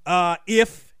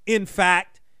 If in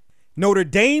fact Notre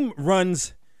Dame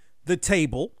runs the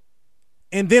table,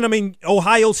 and then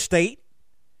Ohio State,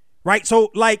 right?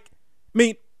 So and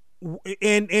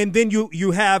then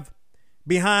you have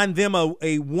behind them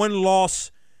a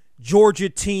one-loss Georgia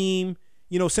team.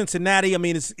 Cincinnati, I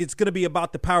mean, it's going to be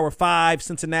about the Power Five.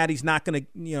 Cincinnati's not going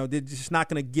to, they're just not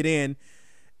going to get in.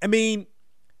 I mean,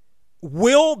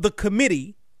 will the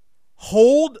committee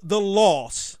hold the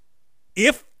loss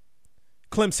if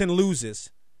Clemson loses,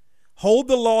 hold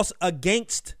the loss by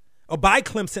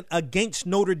Clemson against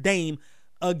Notre Dame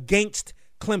against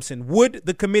Clemson? Would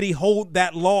the committee hold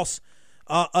that loss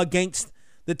against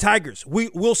the Tigers?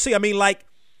 We'll see. I mean,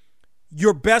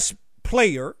 your best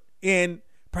player and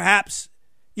perhaps,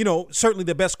 certainly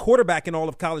the best quarterback in all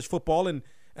of college football, and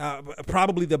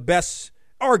probably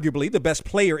arguably the best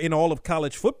player in all of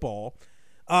college football,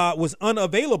 was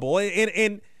unavailable.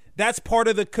 And that's part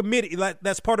of the committee.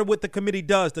 That's part of what the committee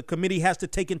does. The committee has to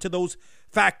take into those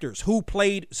factors. Who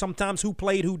played,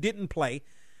 who didn't play.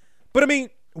 But, I mean,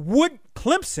 would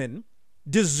Clemson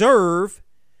deserve,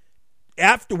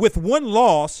 with one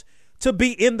loss, to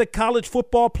be in the college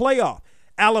football playoff?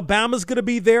 Alabama's going to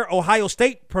be there. Ohio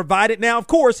State provided. Now, of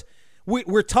course,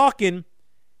 we're talking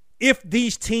if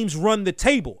these teams run the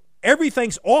table.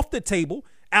 Everything's off the table.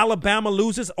 Alabama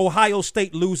loses. Ohio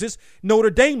State loses.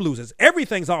 Notre Dame loses.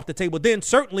 Everything's off the table. Then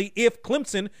certainly if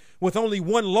Clemson, with only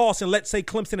one loss, and let's say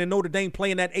Clemson and Notre Dame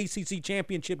play in that ACC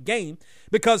championship game,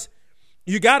 because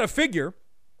you got to figure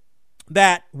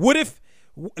that what if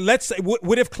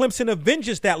Clemson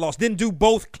avenges that loss? Then do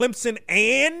both Clemson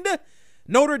and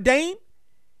Notre Dame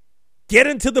get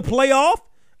into the playoff?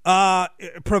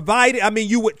 Provided, I mean,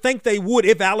 you would think they would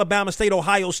if Alabama State,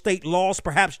 Ohio State lost,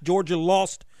 perhaps Georgia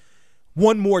lost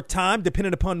one more time,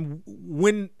 depending upon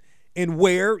when and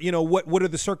where, what are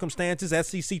the circumstances,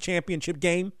 SEC championship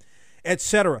game,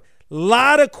 etc.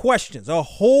 A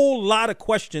whole lot of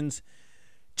questions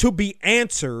to be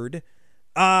answered.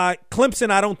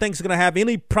 Clemson, I don't think is going to have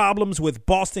any problems with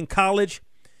Boston College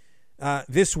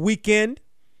this weekend,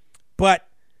 but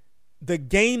the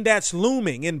game that's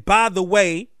looming, and by the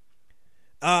way,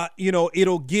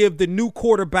 it'll give the new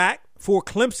quarterback for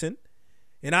Clemson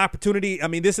an opportunity. I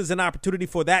mean, this is an opportunity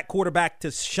for that quarterback to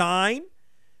shine,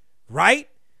 right,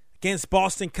 against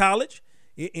Boston College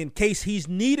in case he's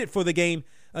needed for the game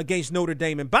against Notre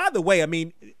Dame. And by the way, I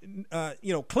mean,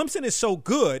 Clemson is so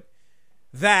good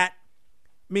that,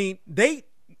 I mean, they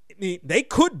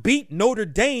could beat Notre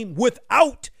Dame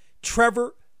without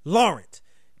Trevor Lawrence.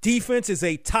 Defense is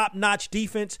a top-notch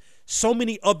defense. So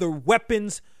many other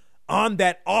weapons on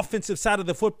that offensive side of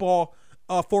the football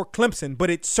for Clemson, but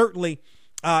it certainly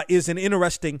is an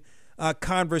interesting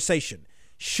conversation.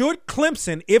 Should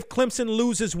Clemson, if Clemson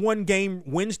loses one game,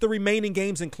 wins the remaining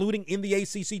games, including in the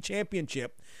ACC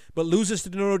championship, but loses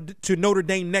to Notre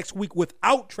Dame next week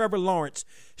without Trevor Lawrence,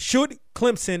 should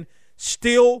Clemson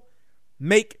still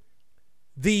make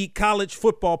the college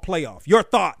football playoff? Your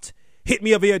thoughts. Hit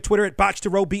me up via Twitter at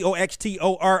Boxtorow,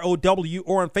 BOXTOROW,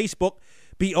 or on Facebook,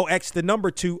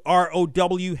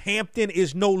 BOX2ROW. Hampton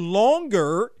is no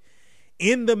longer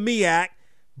in the MEAC,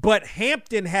 but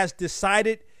Hampton has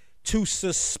decided to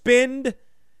suspend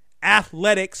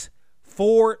athletics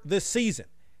for the season.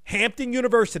 Hampton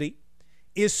University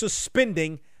is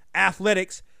suspending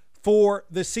athletics for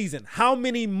the season. How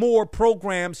many more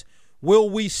programs will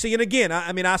we see? And again,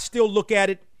 I still look at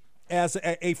it as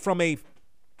from a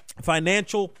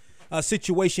financial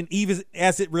situation, even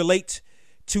as it relates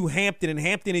to Hampton. And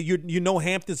Hampton,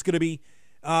 Hampton's going to be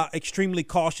extremely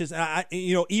cautious.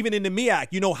 Even in the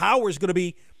MEAC, Howard's going to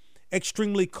be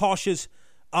extremely cautious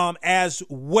as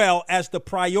well as the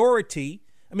priority.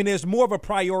 There's more of a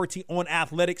priority on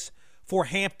athletics for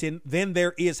Hampton than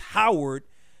there is Howard.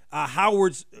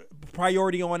 Howard's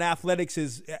priority on athletics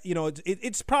is,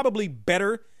 it's probably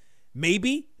better,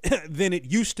 maybe, than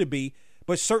it used to be.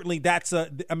 But certainly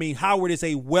Howard is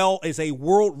a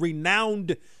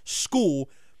world-renowned school,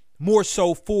 more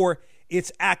so for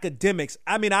its academics.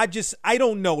 I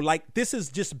don't know. Like, this is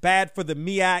just bad for the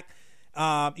MEAC,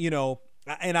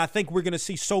 and I think we're going to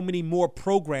see so many more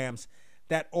programs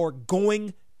that are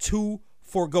going to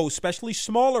forgo, especially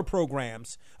smaller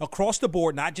programs across the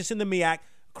board, not just in the MEAC,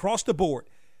 across the board,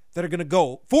 that are going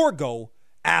to forgo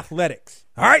athletics.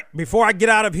 All right, before I get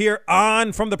out of here,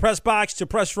 on From the Press Box to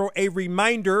Press Row, a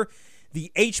reminder,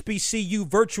 the HBCU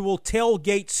Virtual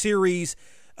Tailgate Series,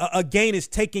 again, is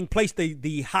taking place.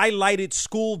 The highlighted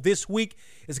school this week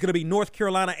is going to be North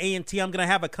Carolina A&T. I'm going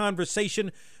to have a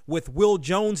conversation with Will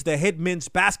Jones, the head men's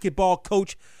basketball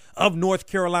coach of North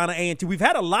Carolina A&T. We've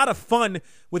had a lot of fun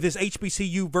with this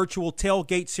HBCU Virtual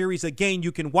Tailgate Series. Again,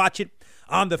 you can watch it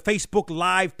on the Facebook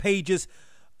Live pages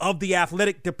of the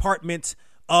athletic departments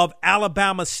of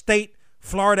Alabama State,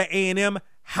 Florida A&M,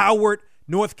 Howard,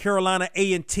 North Carolina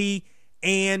A&T,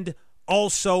 and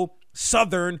also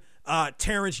Southern.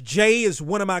 Terrence J. is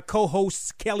one of my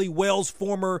co-hosts. Kelly Wells,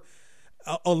 former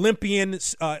Olympian,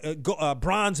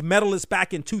 bronze medalist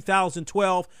back in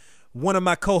 2012, one of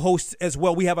my co-hosts as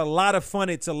well. We have a lot of fun.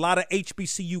 It's a lot of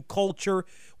HBCU culture.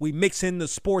 We mix in the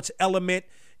sports element.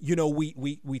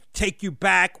 We take you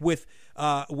back with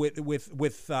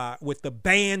the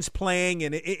bands playing,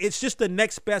 and it's just the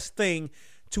next best thing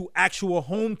to actual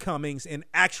homecomings and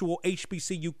actual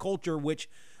HBCU culture, which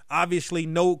obviously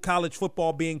no college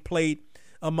football being played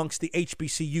amongst the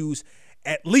HBCUs,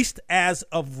 at least as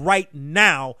of right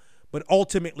now, but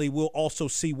ultimately we'll also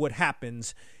see what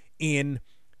happens in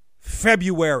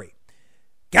February.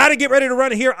 Got to get ready to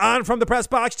run here on From the Press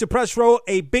Box to Press Row.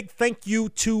 A big thank you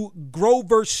to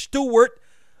Grover Stewart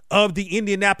of the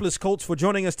Indianapolis Colts for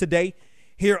joining us today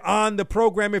here on the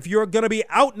program. If you're going to be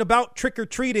out and about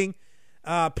trick-or-treating,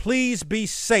 please be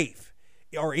safe.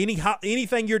 Or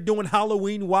anything you're doing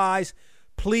Halloween-wise,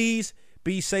 please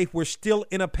be safe. We're still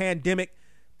in a pandemic.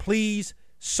 Please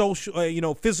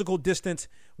physical distance,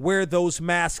 wear those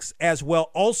masks as well.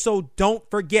 Also, don't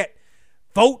forget,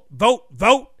 vote.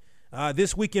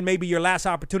 This weekend may be your last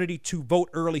opportunity to vote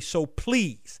early, so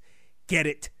please get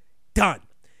it done.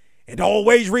 And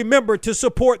always remember to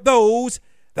support those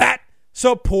that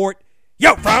support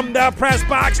you. From the Press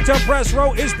Box to Press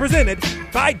Row is presented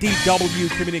by DW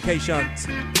Communications.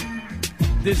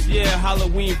 This year,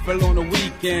 Halloween fell on the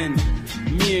weekend.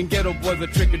 Me and Ghetto Boys are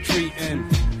trick-or-treating,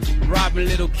 robbing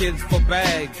little kids for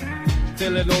bags,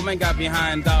 till an old man got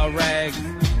behind our rags.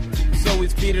 So we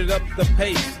speeded up the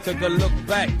pace, took a look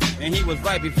back, and he was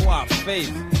right before our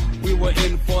face. We were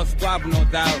in for a squabble, no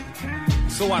doubt,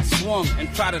 so I swung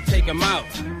and tried to take him out.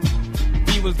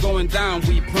 He was going down,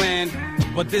 we planned,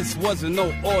 but this wasn't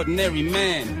no ordinary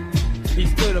man. He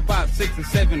stood about 6 or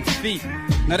 7 feet.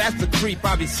 Now that's the creep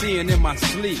I be seeing in my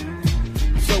sleep.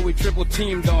 So we triple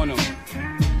teamed on him,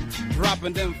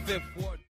 dropping them fifth ward.